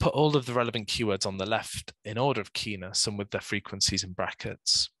 and I've put all of the relevant keywords on the left in order of keyness and with their frequencies in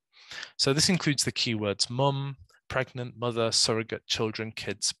brackets. So this includes the keywords mum, pregnant, mother, surrogate, children,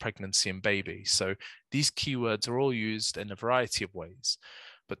 kids, pregnancy, and baby. So these keywords are all used in a variety of ways,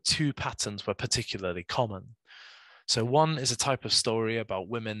 but two patterns were particularly common. So one is a type of story about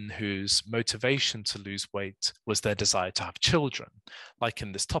women whose motivation to lose weight was their desire to have children, like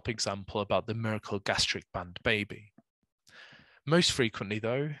in this top example about the miracle gastric band baby. Most frequently,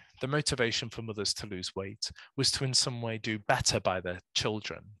 though, the motivation for mothers to lose weight was to in some way do better by their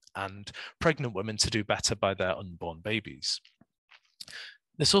children, and pregnant women to do better by their unborn babies.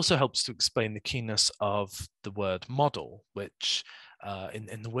 This also helps to explain the keenness of the word model, which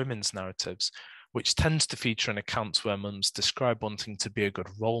in the women's narratives, which tends to feature in accounts where mums describe wanting to be a good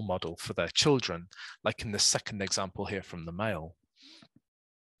role model for their children, like in the second example here from the male.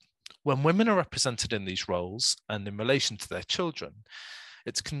 When women are represented in these roles and in relation to their children,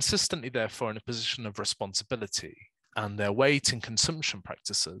 it's consistently therefore in a position of responsibility, and their weight and consumption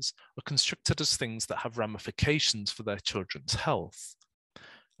practices are constructed as things that have ramifications for their children's health.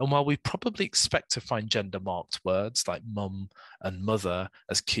 And while we probably expect to find gender-marked words like mum and mother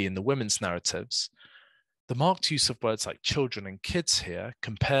as key in the women's narratives, the marked use of words like children and kids here,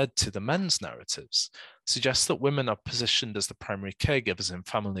 compared to the men's narratives, suggests that women are positioned as the primary caregivers in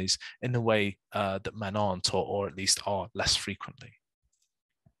families in a way that men aren't, or at least are less frequently.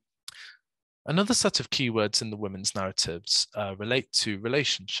 Another set of keywords in the women's narratives relate to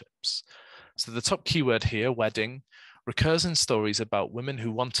relationships. So the top keyword here, wedding, recurs in stories about women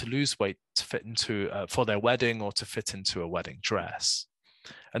who want to lose weight to fit into for their wedding or to fit into a wedding dress.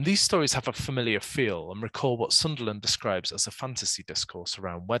 And these stories have a familiar feel and recall what Sunderland describes as a fantasy discourse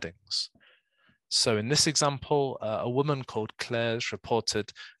around weddings. So in this example, a woman called Claire is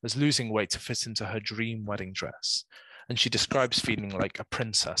reported as losing weight to fit into her dream wedding dress, and she describes feeling like a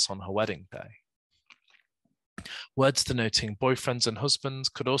princess on her wedding day. Words denoting boyfriends and husbands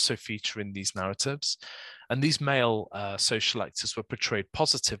could also feature in these narratives, and these male social actors were portrayed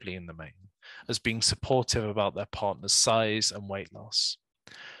positively in the main, as being supportive about their partner's size and weight loss.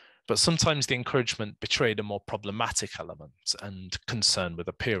 But sometimes the encouragement betrayed a more problematic element and concern with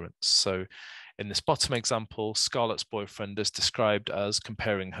appearance. So in this bottom example, Scarlett's boyfriend is described as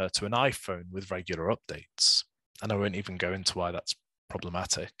comparing her to an iPhone with regular updates. And I won't even go into why that's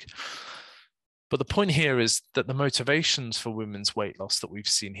problematic. But the point here is that the motivations for women's weight loss that we've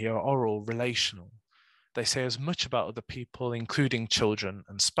seen here are all relational. They say as much about other people, including children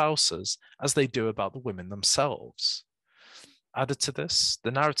and spouses, as they do about the women themselves. Added to this,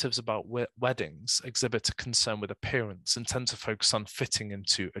 the narratives about weddings exhibit a concern with appearance and tend to focus on fitting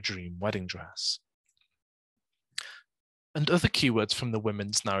into a dream wedding dress. And other keywords from the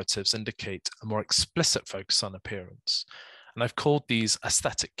women's narratives indicate a more explicit focus on appearance, and I've called these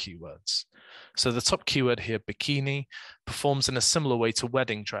aesthetic keywords. So the top keyword here, bikini, performs in a similar way to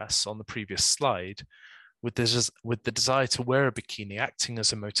wedding dress on the previous slide, with the desire to wear a bikini acting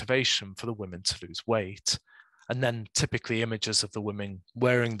as a motivation for the women to lose weight. And then typically images of the women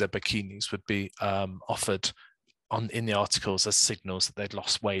wearing the bikinis would be offered in the articles as signals that they'd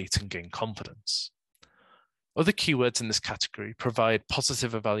lost weight and gained confidence. Other keywords in this category provide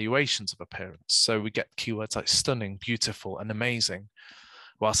positive evaluations of appearance. So we get keywords like stunning, beautiful, and amazing,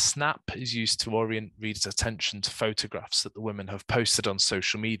 while snap is used to orient readers' attention to photographs that the women have posted on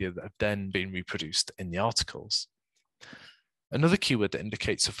social media that have then been reproduced in the articles. Another keyword that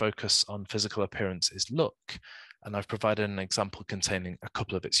indicates a focus on physical appearance is look, and I've provided an example containing a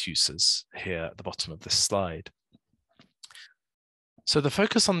couple of its uses here at the bottom of this slide. So the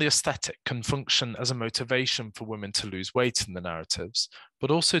focus on the aesthetic can function as a motivation for women to lose weight in the narratives,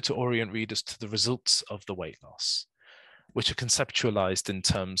 but also to orient readers to the results of the weight loss, which are conceptualized in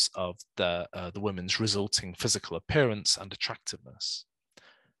terms of the women's resulting physical appearance and attractiveness.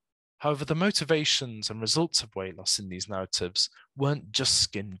 However, the motivations and results of weight loss in these narratives weren't just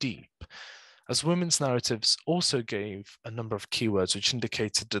skin deep, as women's narratives also gave a number of keywords which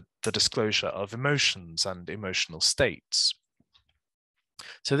indicated the disclosure of emotions and emotional states.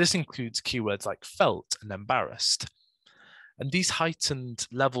 So this includes keywords like felt and embarrassed. And these heightened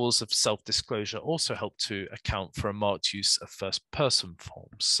levels of self-disclosure also help to account for a marked use of first-person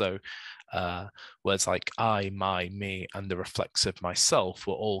forms. So words like I, my, me, and the reflexive myself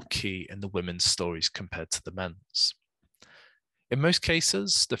were all key in the women's stories compared to the men's. In most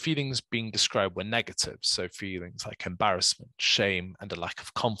cases, the feelings being described were negative, so feelings like embarrassment, shame, and a lack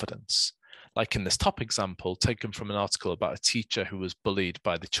of confidence. Like in this top example, taken from an article about a teacher who was bullied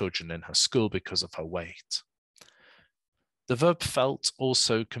by the children in her school because of her weight. The verb felt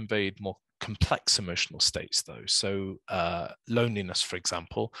also conveyed more complex emotional states though. So loneliness, for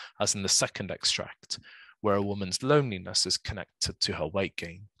example, as in the second extract, where a woman's loneliness is connected to her weight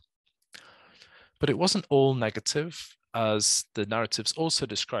gain. But it wasn't all negative, as the narratives also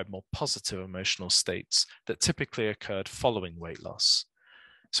describe more positive emotional states that typically occurred following weight loss.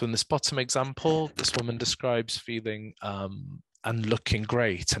 So in this bottom example, this woman describes feeling and looking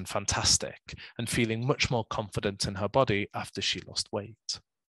great and fantastic and feeling much more confident in her body after she lost weight.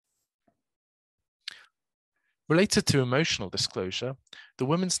 Related to emotional disclosure, the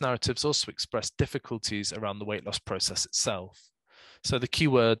women's narratives also express difficulties around the weight loss process itself. So the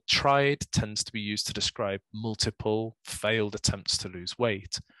keyword tried tends to be used to describe multiple failed attempts to lose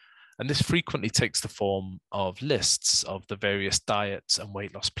weight. And this frequently takes the form of lists of the various diets and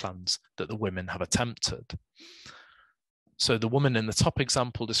weight loss plans that the women have attempted. So the woman in the top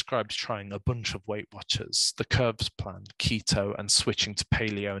example described trying a bunch of Weight Watchers, the Curves plan, keto, and switching to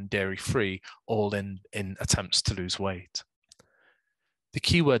paleo and dairy-free, all in attempts to lose weight. The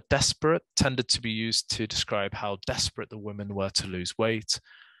keyword desperate tended to be used to describe how desperate the women were to lose weight.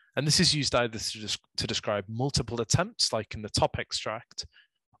 And this is used either to describe multiple attempts, like in the top extract,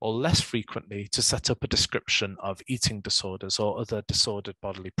 or less frequently to set up a description of eating disorders or other disordered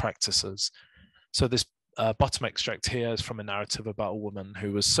bodily practices. So this bottom extract here is from a narrative about a woman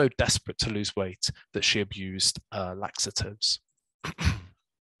who was so desperate to lose weight that she abused laxatives.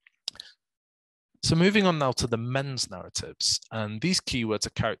 So moving on now to the men's narratives, and these keywords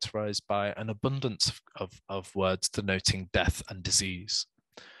are characterized by an abundance of words denoting death and disease.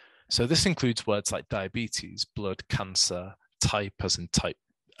 So this includes words like diabetes, blood, cancer, type as in type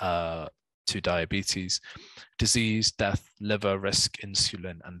 2 diabetes, disease, death, liver, risk,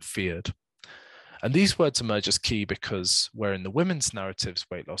 insulin, and feared. And these words emerge as key because where in the women's narratives,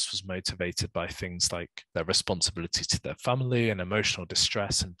 weight loss was motivated by things like their responsibility to their family and emotional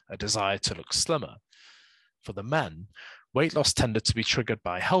distress and a desire to look slimmer. For the men, weight loss tended to be triggered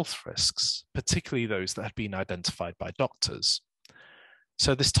by health risks, particularly those that had been identified by doctors.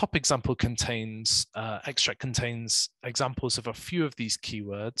 So this top example extract contains examples of a few of these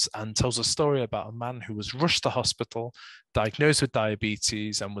keywords and tells a story about a man who was rushed to hospital, diagnosed with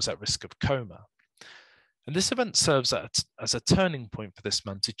diabetes, and was at risk of coma. And this event serves as a turning point for this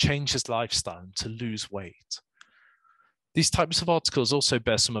man to change his lifestyle and to lose weight. These types of articles also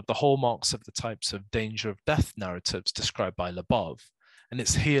bear some of the hallmarks of the types of danger of death narratives described by Lebov. And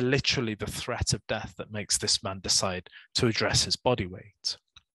it's here literally the threat of death that makes this man decide to address his body weight.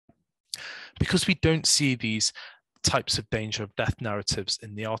 Because we don't see these types of danger of death narratives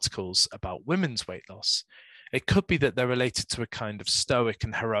in the articles about women's weight loss, it could be that they're related to a kind of stoic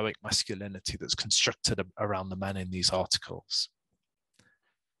and heroic masculinity that's constructed around the men in these articles.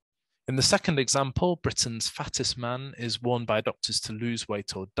 In the second example, Britain's fattest man is warned by doctors to lose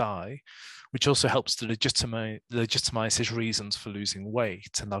weight or die, which also helps to legitimize his reasons for losing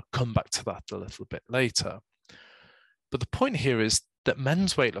weight. And I'll come back to that a little bit later. But the point here is that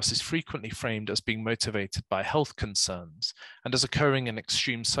men's weight loss is frequently framed as being motivated by health concerns and as occurring in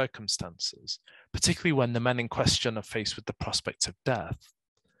extreme circumstances, particularly when the men in question are faced with the prospect of death.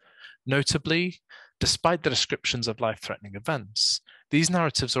 Notably, despite the descriptions of life-threatening events, these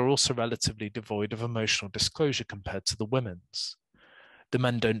narratives are also relatively devoid of emotional disclosure compared to the women's. The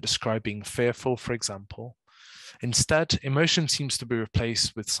men don't describe being fearful, for example. Instead, emotion seems to be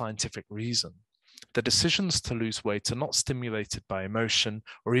replaced with scientific reason. The decisions to lose weight are not stimulated by emotion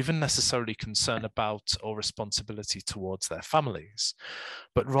or even necessarily concern about or responsibility towards their families,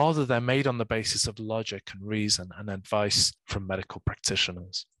 but rather they're made on the basis of logic and reason and advice from medical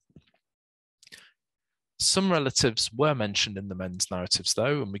practitioners. Some relatives were mentioned in the men's narratives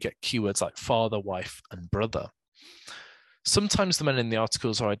though, and we get keywords like father, wife, and brother. Sometimes the men in the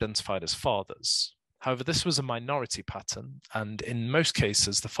articles are identified as fathers. However, this was a minority pattern, and in most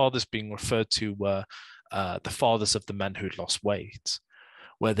cases, the fathers being referred to were the fathers of the men who'd lost weight,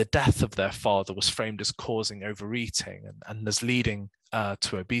 where the death of their father was framed as causing overeating and as leading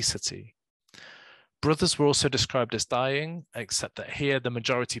to obesity. Brothers were also described as dying, except that here the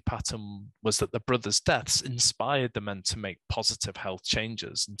majority pattern was that the brothers' deaths inspired the men to make positive health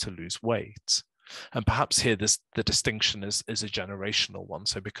changes and to lose weight. And perhaps here the distinction is a generational one.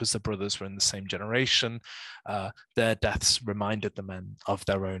 So because the brothers were in the same generation, their deaths reminded the men of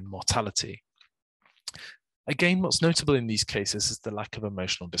their own mortality. Again, what's notable in these cases is the lack of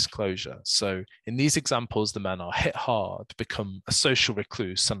emotional disclosure. So in these examples, the men are hit hard, become a social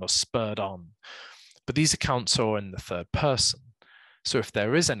recluse, and are spurred on. But these accounts are in the third person. So if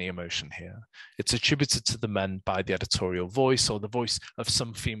there is any emotion here, it's attributed to the men by the editorial voice or the voice of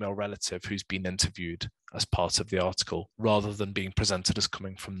some female relative who's been interviewed as part of the article, rather than being presented as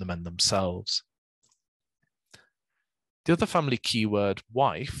coming from the men themselves. The other family keyword,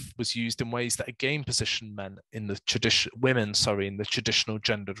 wife, was used in ways that again position women in the traditional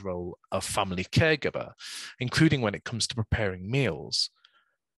gendered role of family caregiver, including when it comes to preparing meals.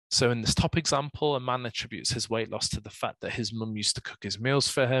 So in this top example, a man attributes his weight loss to the fact that his mum used to cook his meals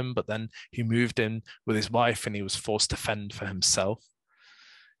for him, but then he moved in with his wife and he was forced to fend for himself.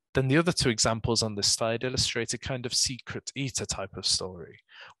 Then the other two examples on this slide illustrate a kind of secret eater type of story,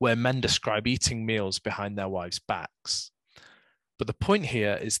 where men describe eating meals behind their wives' backs. But the point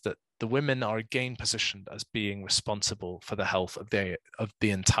here is that the women are again positioned as being responsible for the health of the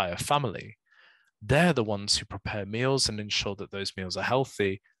entire family. They're the ones who prepare meals and ensure that those meals are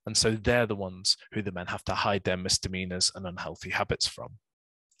healthy, and so they're the ones who the men have to hide their misdemeanors and unhealthy habits from.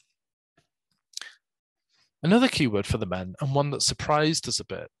 Another keyword for the men, and one that surprised us a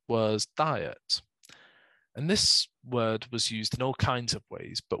bit, was diet. And this word was used in all kinds of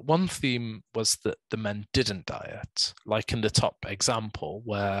ways, but one theme was that the men didn't diet, like in the top example,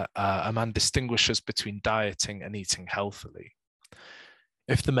 where a man distinguishes between dieting and eating healthily.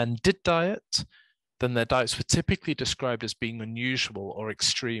 If the men did diet, then their diets were typically described as being unusual or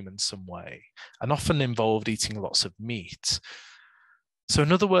extreme in some way, and often involved eating lots of meat. So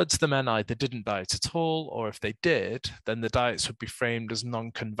in other words, the men either didn't diet at all, or if they did, then the diets would be framed as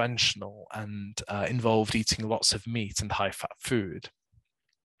non-conventional and involved eating lots of meat and high-fat food.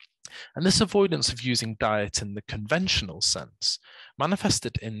 And this avoidance of using diet in the conventional sense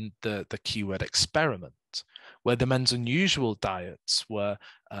manifested in the keyword experiment, where the men's unusual diets were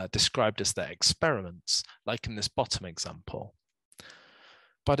described as their experiments, like in this bottom example.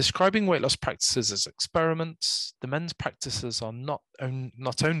 By describing weight loss practices as experiments, the men's practices are not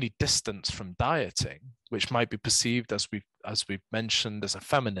only distanced from dieting, which might be perceived, as we've mentioned, as a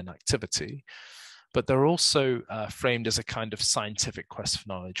feminine activity, but they're also framed as a kind of scientific quest for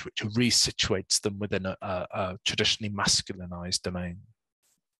knowledge, which resituates them within a traditionally masculinized domain.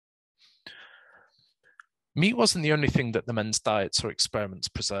 Meat wasn't the only thing that the men's diets or experiments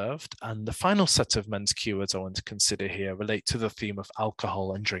preserved, and the final set of men's keywords I want to consider here relate to the theme of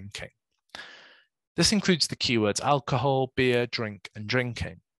alcohol and drinking. This includes the keywords alcohol, beer, drink, and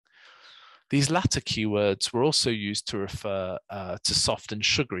drinking. These latter keywords were also used to refer to soft and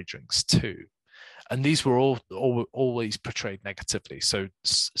sugary drinks too, and these were always portrayed negatively. So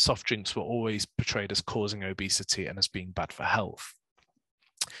soft drinks were always portrayed as causing obesity and as being bad for health.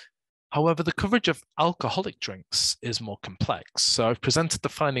 However, the coverage of alcoholic drinks is more complex, so I've presented the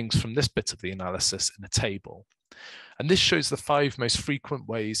findings from this bit of the analysis in a table. And this shows the 5 most frequent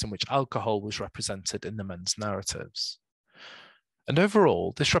ways in which alcohol was represented in the men's narratives. And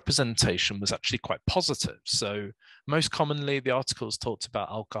overall, this representation was actually quite positive. So most commonly, the articles talked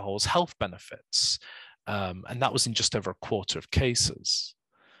about alcohol's health benefits, and that was in just over a quarter of cases.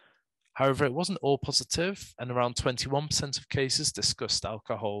 However, it wasn't all positive, and around 21% of cases discussed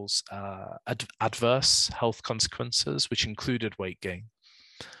alcohol's adverse health consequences, which included weight gain.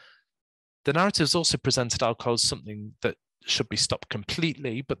 The narratives also presented alcohol as something that should be stopped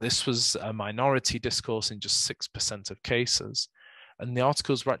completely, but this was a minority discourse in just 6% of cases. And the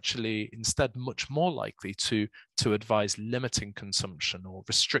articles were actually instead much more likely to advise limiting consumption or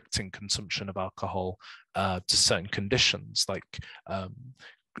restricting consumption of alcohol to certain conditions, like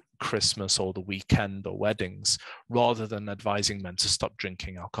Christmas or the weekend or weddings, rather than advising men to stop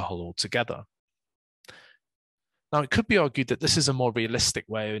drinking alcohol altogether. Now, it could be argued that this is a more realistic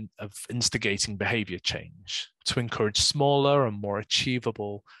way of instigating behavior change, to encourage smaller and more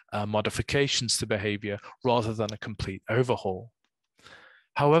achievable modifications to behavior rather than a complete overhaul.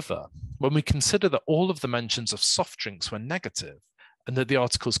 However, when we consider that all of the mentions of soft drinks were negative, and that the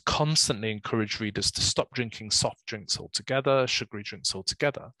articles constantly encourage readers to stop drinking soft drinks altogether, sugary drinks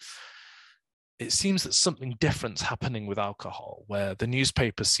altogether, it seems that something different's happening with alcohol, where the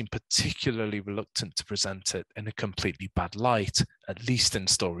newspapers seem particularly reluctant to present it in a completely bad light, at least in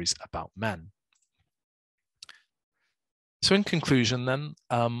stories about men. So in conclusion then,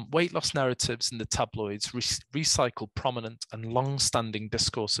 weight loss narratives in the tabloids recycle prominent and long-standing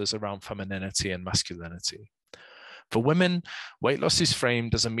discourses around femininity and masculinity. For women, weight loss is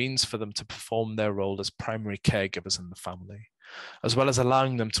framed as a means for them to perform their role as primary caregivers in the family, as well as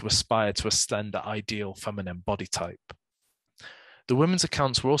allowing them to aspire to a slender, ideal feminine body type. The women's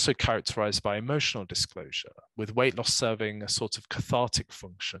accounts were also characterized by emotional disclosure, with weight loss serving a sort of cathartic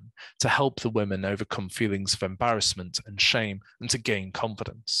function to help the women overcome feelings of embarrassment and shame and to gain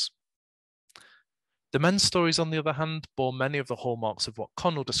confidence. The men's stories, on the other hand, bore many of the hallmarks of what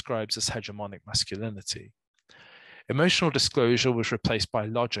Connell describes as hegemonic masculinity. Emotional disclosure was replaced by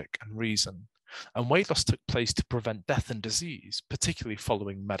logic and reason, and weight loss took place to prevent death and disease, particularly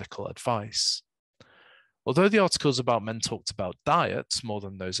following medical advice. Although the articles about men talked about diets more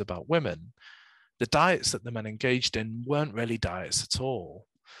than those about women, the diets that the men engaged in weren't really diets at all,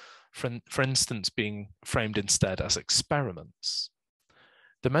 for instance, being framed instead as experiments.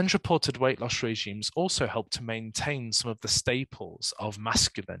 The men's reported weight loss regimes also helped to maintain some of the staples of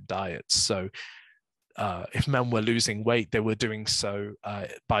masculine diets. So if men were losing weight, they were doing so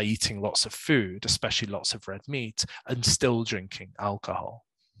by eating lots of food, especially lots of red meat, and still drinking alcohol.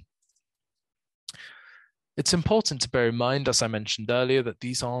 It's important to bear in mind, as I mentioned earlier, that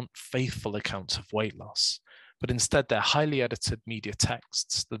these aren't faithful accounts of weight loss, but instead they're highly edited media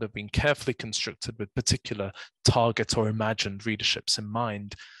texts that have been carefully constructed with particular target or imagined readerships in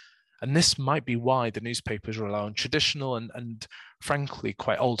mind. And this might be why the newspapers rely on traditional and frankly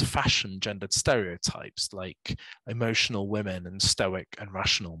quite old-fashioned gendered stereotypes like emotional women and stoic and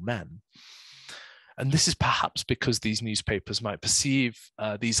rational men. And this is perhaps because these newspapers might perceive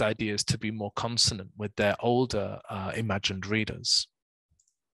these ideas to be more consonant with their older imagined readers.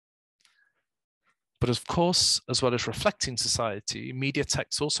 But of course, as well as reflecting society, media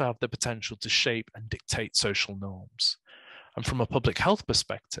texts also have the potential to shape and dictate social norms. And from a public health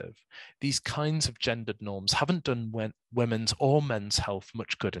perspective, these kinds of gendered norms haven't done women's or men's health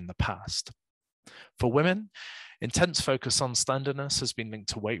much good in the past. For women, intense focus on slenderness has been linked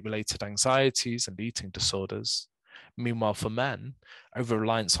to weight-related anxieties and eating disorders. Meanwhile, for men,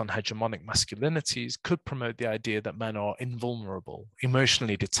 over-reliance on hegemonic masculinities could promote the idea that men are invulnerable,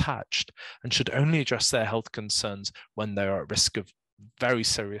 emotionally detached, and should only address their health concerns when they are at risk of very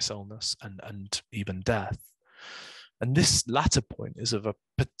serious illness and even death. And this latter point is of a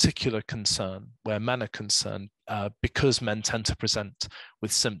particular concern where men are concerned because men tend to present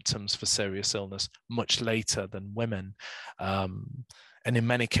with symptoms for serious illness much later than women. And in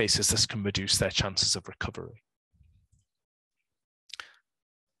many cases, this can reduce their chances of recovery.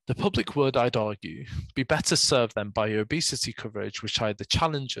 The public would, I'd argue, be better served then by obesity coverage, which either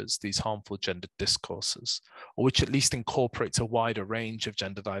challenges these harmful gendered discourses, or which at least incorporates a wider range of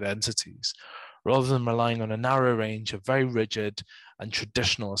gendered identities, rather than relying on a narrow range of very rigid and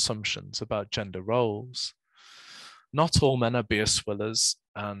traditional assumptions about gender roles. Not all men are beer swillers,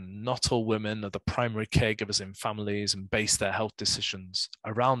 and not all women are the primary caregivers in families and base their health decisions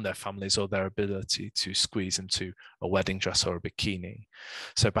around their families or their ability to squeeze into a wedding dress or a bikini.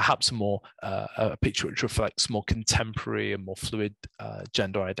 So perhaps a picture which reflects more contemporary and more fluid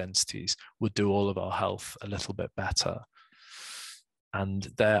gender identities would do all of our health a little bit better. And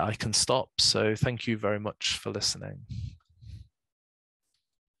there I can stop. So thank you very much for listening.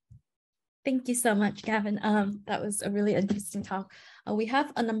 Thank you so much, Gavin. That was a really interesting talk. We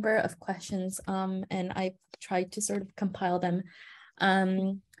have a number of questions and I tried to sort of compile them.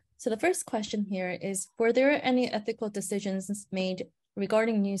 So the first question here is, were there any ethical decisions made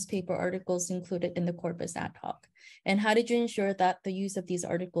regarding newspaper articles included in the Corpus ad hoc? And how did you ensure that the use of these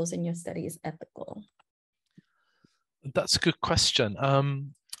articles in your study is ethical? That's a good question.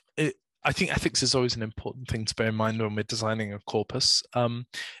 I think ethics is always an important thing to bear in mind when we're designing a corpus.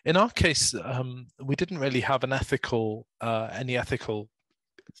 In our case, we didn't really have any ethical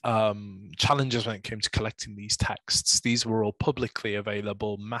challenges when it came to collecting these texts. These were all publicly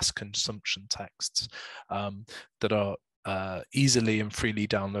available mass consumption texts that are easily and freely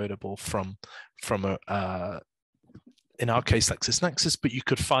downloadable from in our case, LexisNexis, but you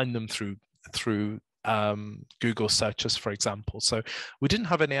could find them through Google searches, for example. So we didn't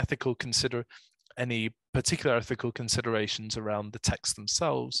have any particular ethical considerations around the text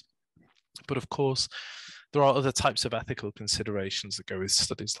themselves, but of course there are other types of ethical considerations that go with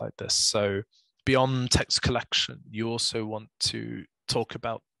studies like this. So beyond text collection, you also want to talk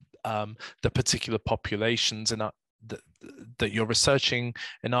about the particular populations that you're researching.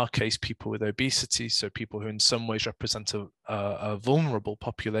 In our case, people with obesity, so people who in some ways represent a vulnerable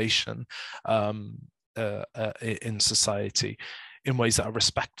population in society. in ways that are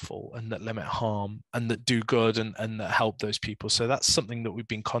respectful and that limit harm and that do good and that help those people. So that's something that we've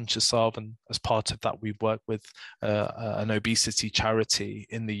been conscious of, and as part of that we've worked with an obesity charity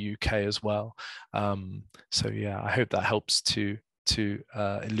in the UK as well. So yeah, I hope that helps to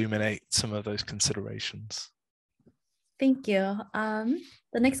illuminate some of those considerations. Thank you.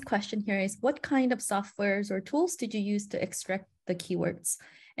 The next question here is, what kind of softwares or tools did you use to extract the keywords?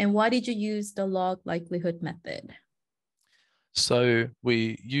 And why did you use the log likelihood method? So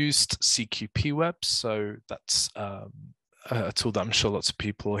we used CQP Web. So that's a tool that I'm sure lots of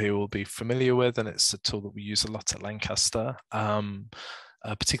people here will be familiar with, and it's a tool that we use a lot at Lancaster,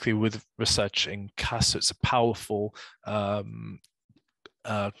 particularly with research in CAS. So it's a powerful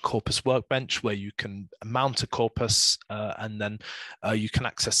Corpus workbench where you can mount a corpus and then you can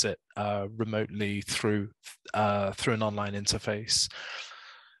access it remotely through an online interface.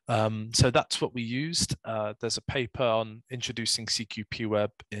 So that's what we used. There's a paper on introducing CQP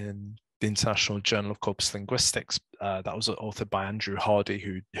Web in the International Journal of Corpus Linguistics that was authored by Andrew Hardy,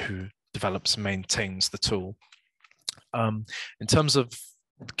 who develops and maintains the tool. In terms of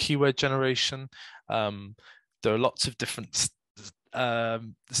keyword generation, there are lots of different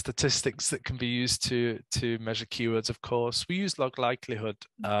statistics that can be used to measure keywords. Of course, we use log likelihood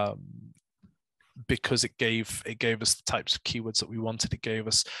because it gave us the types of keywords that we wanted. It gave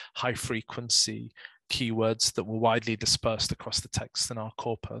us high frequency keywords that were widely dispersed across the text in our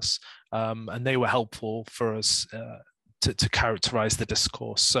corpus, and they were helpful for us to characterize the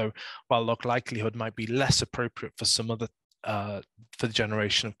discourse. So while log likelihood might be less appropriate for some other for the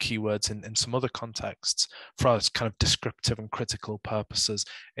generation of keywords in some other contexts, for us kind of descriptive and critical purposes,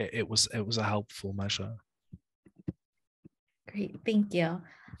 it was a helpful measure. Great, thank you.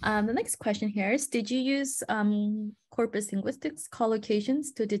 The next question here is, did you use corpus linguistics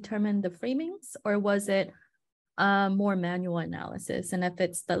collocations to determine the framings, or was it more manual analysis? And if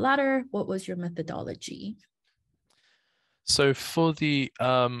it's the latter, what was your methodology? So for the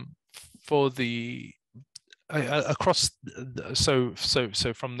across, so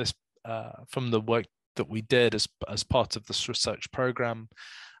from this from the work that we did as part of this research program,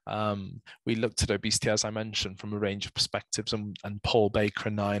 we looked at obesity, as I mentioned, from a range of perspectives, and Paul Baker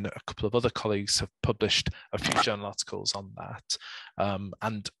and I and a couple of other colleagues have published a few journal articles on that.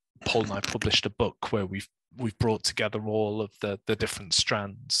 And Paul and I published a book where we've brought together all of the different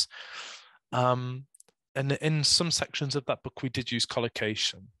strands. And in some sections of that book, we did use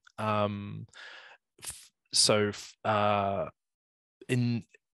collocation. So for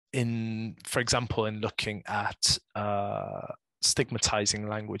example, in looking at stigmatizing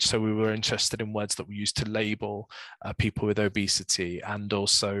language, so we were interested in words that we use to label people with obesity, and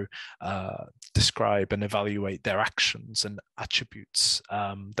also describe and evaluate their actions and attributes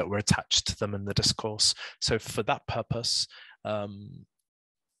that were attached to them in the discourse. So for that purpose,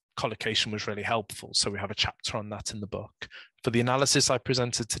 collocation was really helpful. So we have a chapter on that in the book. For the analysis I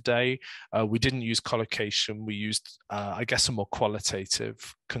presented today, we didn't use collocation. We used, I guess, a more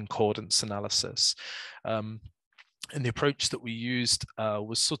qualitative concordance analysis. And the approach that we used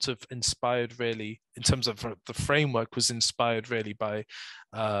was sort of inspired, really, in terms of the framework, was inspired really by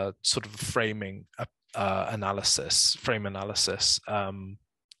sort of framing analysis, frame analysis.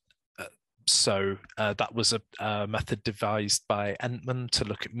 So that was a method devised by Entman to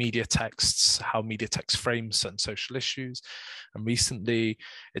look at media texts, how media text frames certain social issues. And recently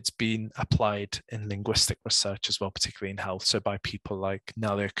it's been applied in linguistic research as well, particularly in health. So by people like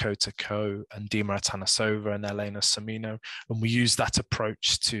Nelia Kotako and Dima Atanasova and Elena Samino. And we use that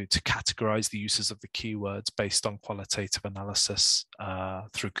approach to categorize the uses of the keywords based on qualitative analysis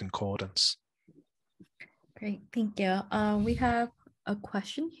through concordance. Great, thank you. We have a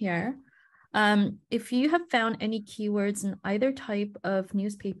question here. If you have found any keywords in either type of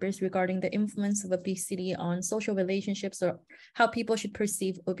newspapers regarding the influence of obesity on social relationships or how people should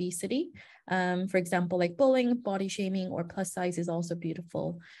perceive obesity, for example, like bullying, body shaming, or plus size is also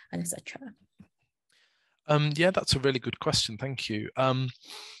beautiful, and etc. Yeah, that's a really good question. Thank you.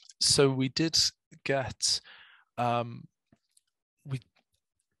 So we did get,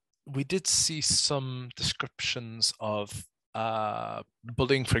 we did see some descriptions of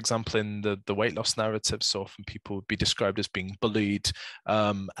bullying, for example, in the weight loss narrative. So often people would be described as being bullied,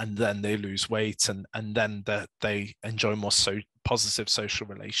 and then they lose weight, and then they enjoy more positive social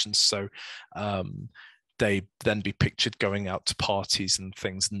relations. So they then be pictured going out to parties and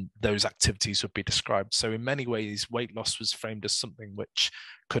things, and those activities would be described. So in many ways, weight loss was framed as something which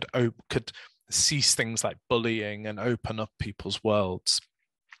could cease things like bullying and open up people's worlds,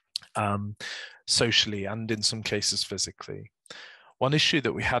 socially and in some cases physically. One issue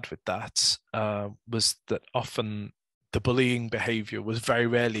that we had with that was that often the bullying behavior was very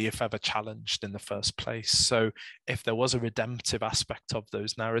rarely, if ever, challenged in the first place. So if there was a redemptive aspect of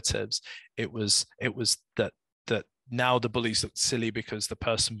those narratives, it was that now the bullies looked silly because the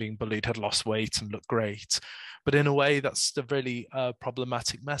person being bullied had lost weight and looked great. But in a way, that's a really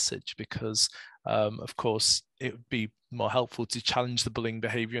problematic message, because of course it would be more helpful to challenge the bullying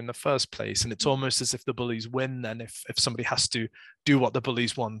behavior in the first place. And it's almost as if the bullies win then if somebody has to do what the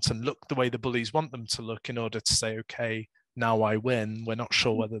bullies want and look the way the bullies want them to look in order to say, okay, now I win. We're not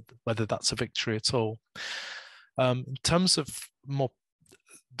sure whether that's a victory at all. In terms of more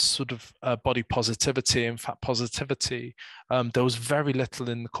sort of body positivity and fat positivity, there was very little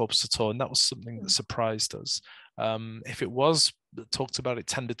in the corpus at all, and that was something that surprised us. If it was talked about, it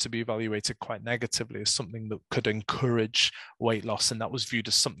tended to be evaluated quite negatively as something that could encourage weight loss, and that was viewed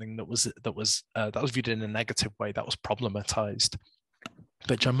as something that was viewed in a negative way, that was problematized.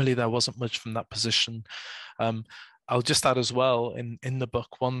 But generally, there wasn't much from that position. I'll just add as well, in the book,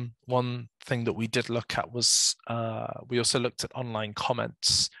 one thing that we did look at was we also looked at online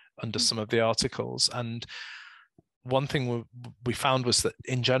comments under some of the articles. And one thing we found was that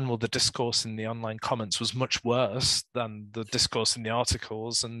in general, the discourse in the online comments was much worse than the discourse in the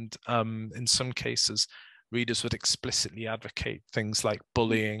articles. And in some cases, readers would explicitly advocate things like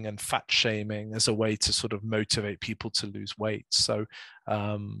bullying and fat shaming as a way to sort of motivate people to lose weight. So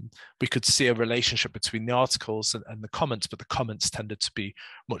we could see a relationship between the articles and the comments, but the comments tended to be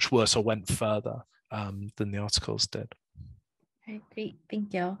much worse or went further than the articles did. Okay, great,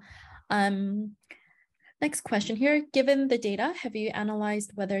 thank you. Next question here, given the data, have you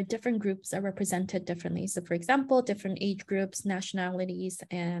analyzed whether different groups are represented differently? So for example, different age groups, nationalities,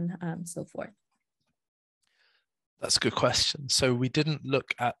 and so forth. That's a good question. So we didn't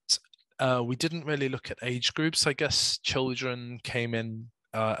really look at age groups. I guess children came in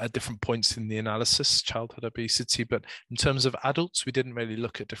at different points in the analysis, childhood obesity, but in terms of adults, we didn't really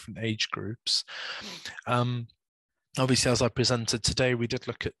look at different age groups. Obviously, as I presented today, we did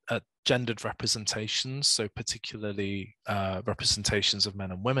look at gendered representations, so particularly representations of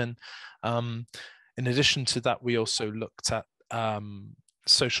men and women. In addition to that, we also looked at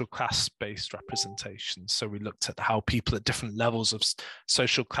social class-based representations. So we looked at how people at different levels of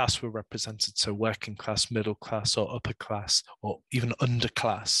social class were represented, so working class, middle class, or upper class, or even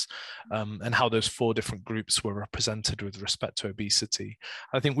underclass, and how those 4 different groups were represented with respect to obesity.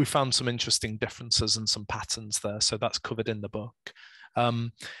 I think we found some interesting differences and some patterns there, so that's covered in the book.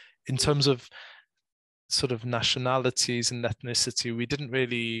 In terms of sort of nationalities and ethnicity, we didn't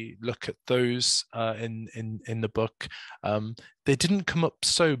really look at those in the book. They didn't come up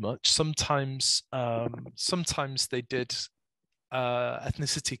so much. Sometimes they did.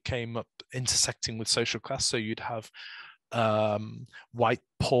 Ethnicity came up intersecting with social class. So you'd have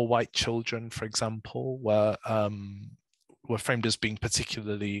poor white children, for example, were framed as being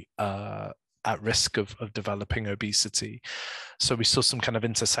particularly at risk of developing obesity. So we saw some kind of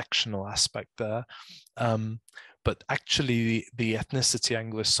intersectional aspect there. But actually the ethnicity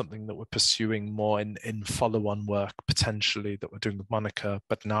angle is something that we're pursuing more in follow-on work, potentially, that we're doing with Monica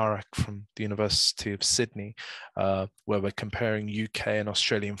Bednarek from the University of Sydney, where we're comparing UK and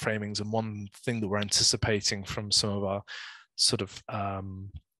Australian framings. And one thing that we're anticipating from some of our sort of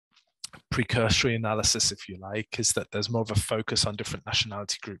precursory analysis, if you like, is that there's more of a focus on different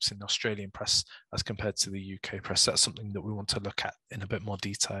nationality groups in the Australian press as compared to the UK press. That's something that we want to look at in a bit more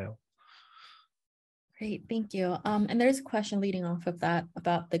detail. Great, thank you. And there's a question leading off of that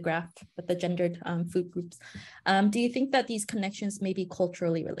about the graph with the gendered food groups. Do you think that these connections may be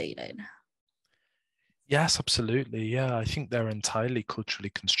culturally related? Yes, absolutely. Yeah, I think they're entirely culturally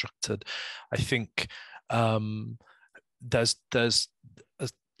constructed. I think there's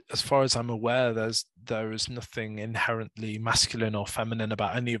as far as I'm aware, there is nothing inherently masculine or feminine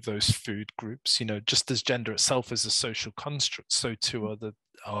about any of those food groups. You know, just as gender itself is a social construct, so too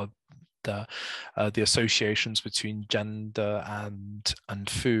are the associations between gender and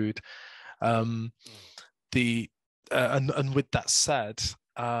food. And with that said,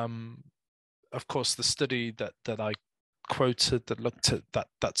 of course, the study that I quoted that looked at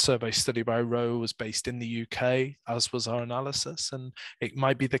that survey study by Rowe was based in the UK, as was our analysis. And it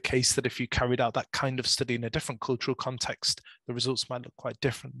might be the case that if you carried out that kind of study in a different cultural context, the results might look quite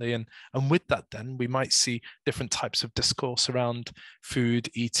differently. And with that, then we might see different types of discourse around food,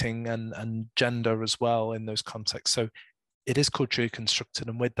 eating, and gender as well in those contexts. So it is culturally constructed,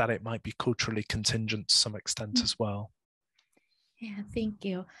 and with that, it might be culturally contingent to some extent as well. Yeah, thank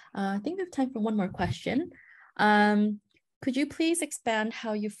you. I think we have time for one more question. Could you please expand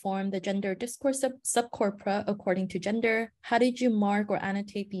how you form the gender discourse subcorpora according to gender? How did you mark or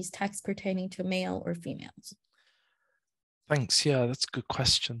annotate these texts pertaining to male or females? Thanks. Yeah, that's a good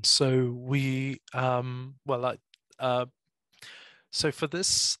question. So we, so for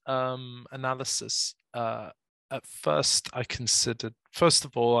this analysis, at first I considered, first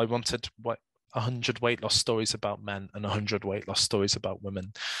of all, I wanted 100 weight loss stories about men and 100 weight loss stories about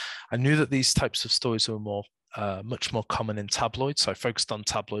women. I knew that these types of stories were much more common in tabloids, so I focused on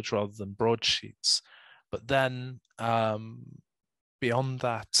tabloids rather than broadsheets. But then beyond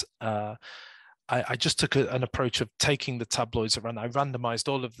that, I just took an approach of taking the tabloids around. I randomized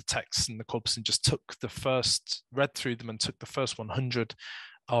all of the texts in the corpus and just read through them and took the first 100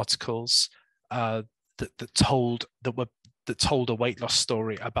 articles that told a weight loss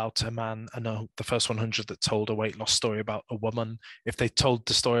story about a man, and the first 100 that told a weight loss story about a woman. If they told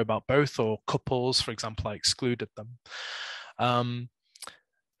the story about both or couples, for example, I excluded them. And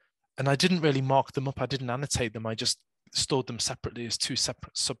I didn't really mark them up. I didn't annotate them. I just stored them separately as 2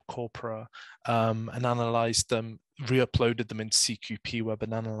 separate subcorpora, and analyzed them, re-uploaded them into CQP Web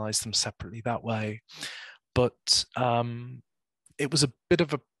and analyzed them separately that way. But it was a bit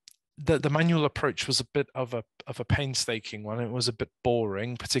of the manual approach was a bit of a painstaking one. It was a bit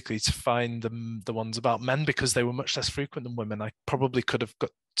boring, particularly to find the ones about men, because they were much less frequent than women. I probably could have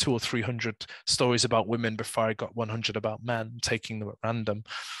got 200 or 300 stories about women before I got 100 about men, taking them at random.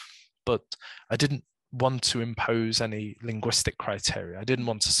 But I didn't want to impose any linguistic criteria. I didn't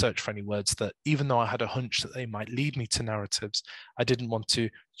want to search for any words that, even though I had a hunch that they might lead me to narratives, I didn't want to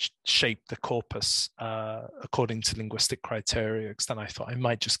shape the corpus according to linguistic criteria, because then I thought I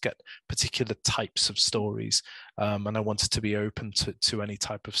might just get particular types of stories, and I wanted to be open to any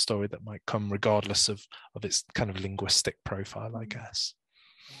type of story that might come, regardless of its kind of linguistic profile, I guess.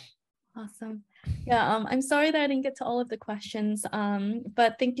 Awesome. Yeah, I'm sorry that I didn't get to all of the questions,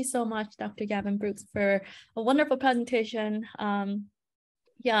 but thank you so much, Dr. Gavin Brookes, for a wonderful presentation.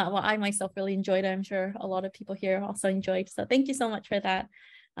 Yeah, well, I myself really enjoyed it. I'm sure a lot of people here also enjoyed. So thank you so much for that.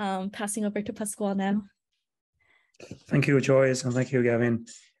 Passing over to Pasquale now. Thank you, Joyce, and thank you, Gavin.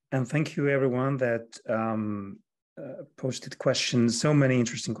 And thank you, everyone that posted questions, so many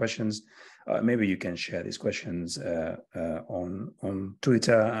interesting questions. Maybe you can share these questions on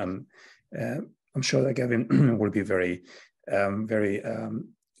Twitter. I'm sure that Gavin will be very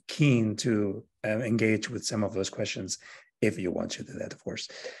keen to engage with some of those questions if you want to do that, of course.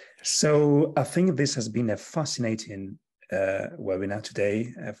 So I think this has been a fascinating webinar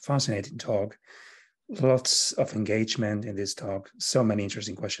today, a fascinating talk. Lots of engagement in this talk, so many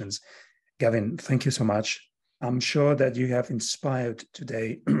interesting questions. Gavin, thank you so much. I'm sure that you have inspired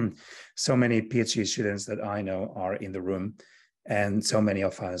today so many PhD students that I know are in the room, and so many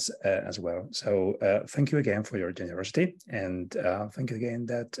of us as well. So thank you again for your generosity, and thank you again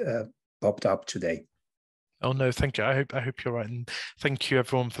that popped up today. Oh no, thank you. I hope you're right, and thank you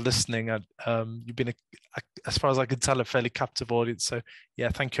everyone for listening. You've been, as far as I can tell, a fairly captive audience. So yeah,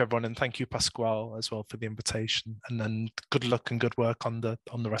 thank you everyone, and thank you Pasquale as well for the invitation. And then good luck and good work on the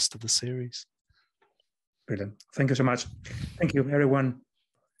rest of the series. Brilliant. Thank you so much. Thank you, everyone.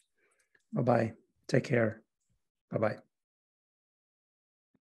 Bye-bye. Take care. Bye-bye.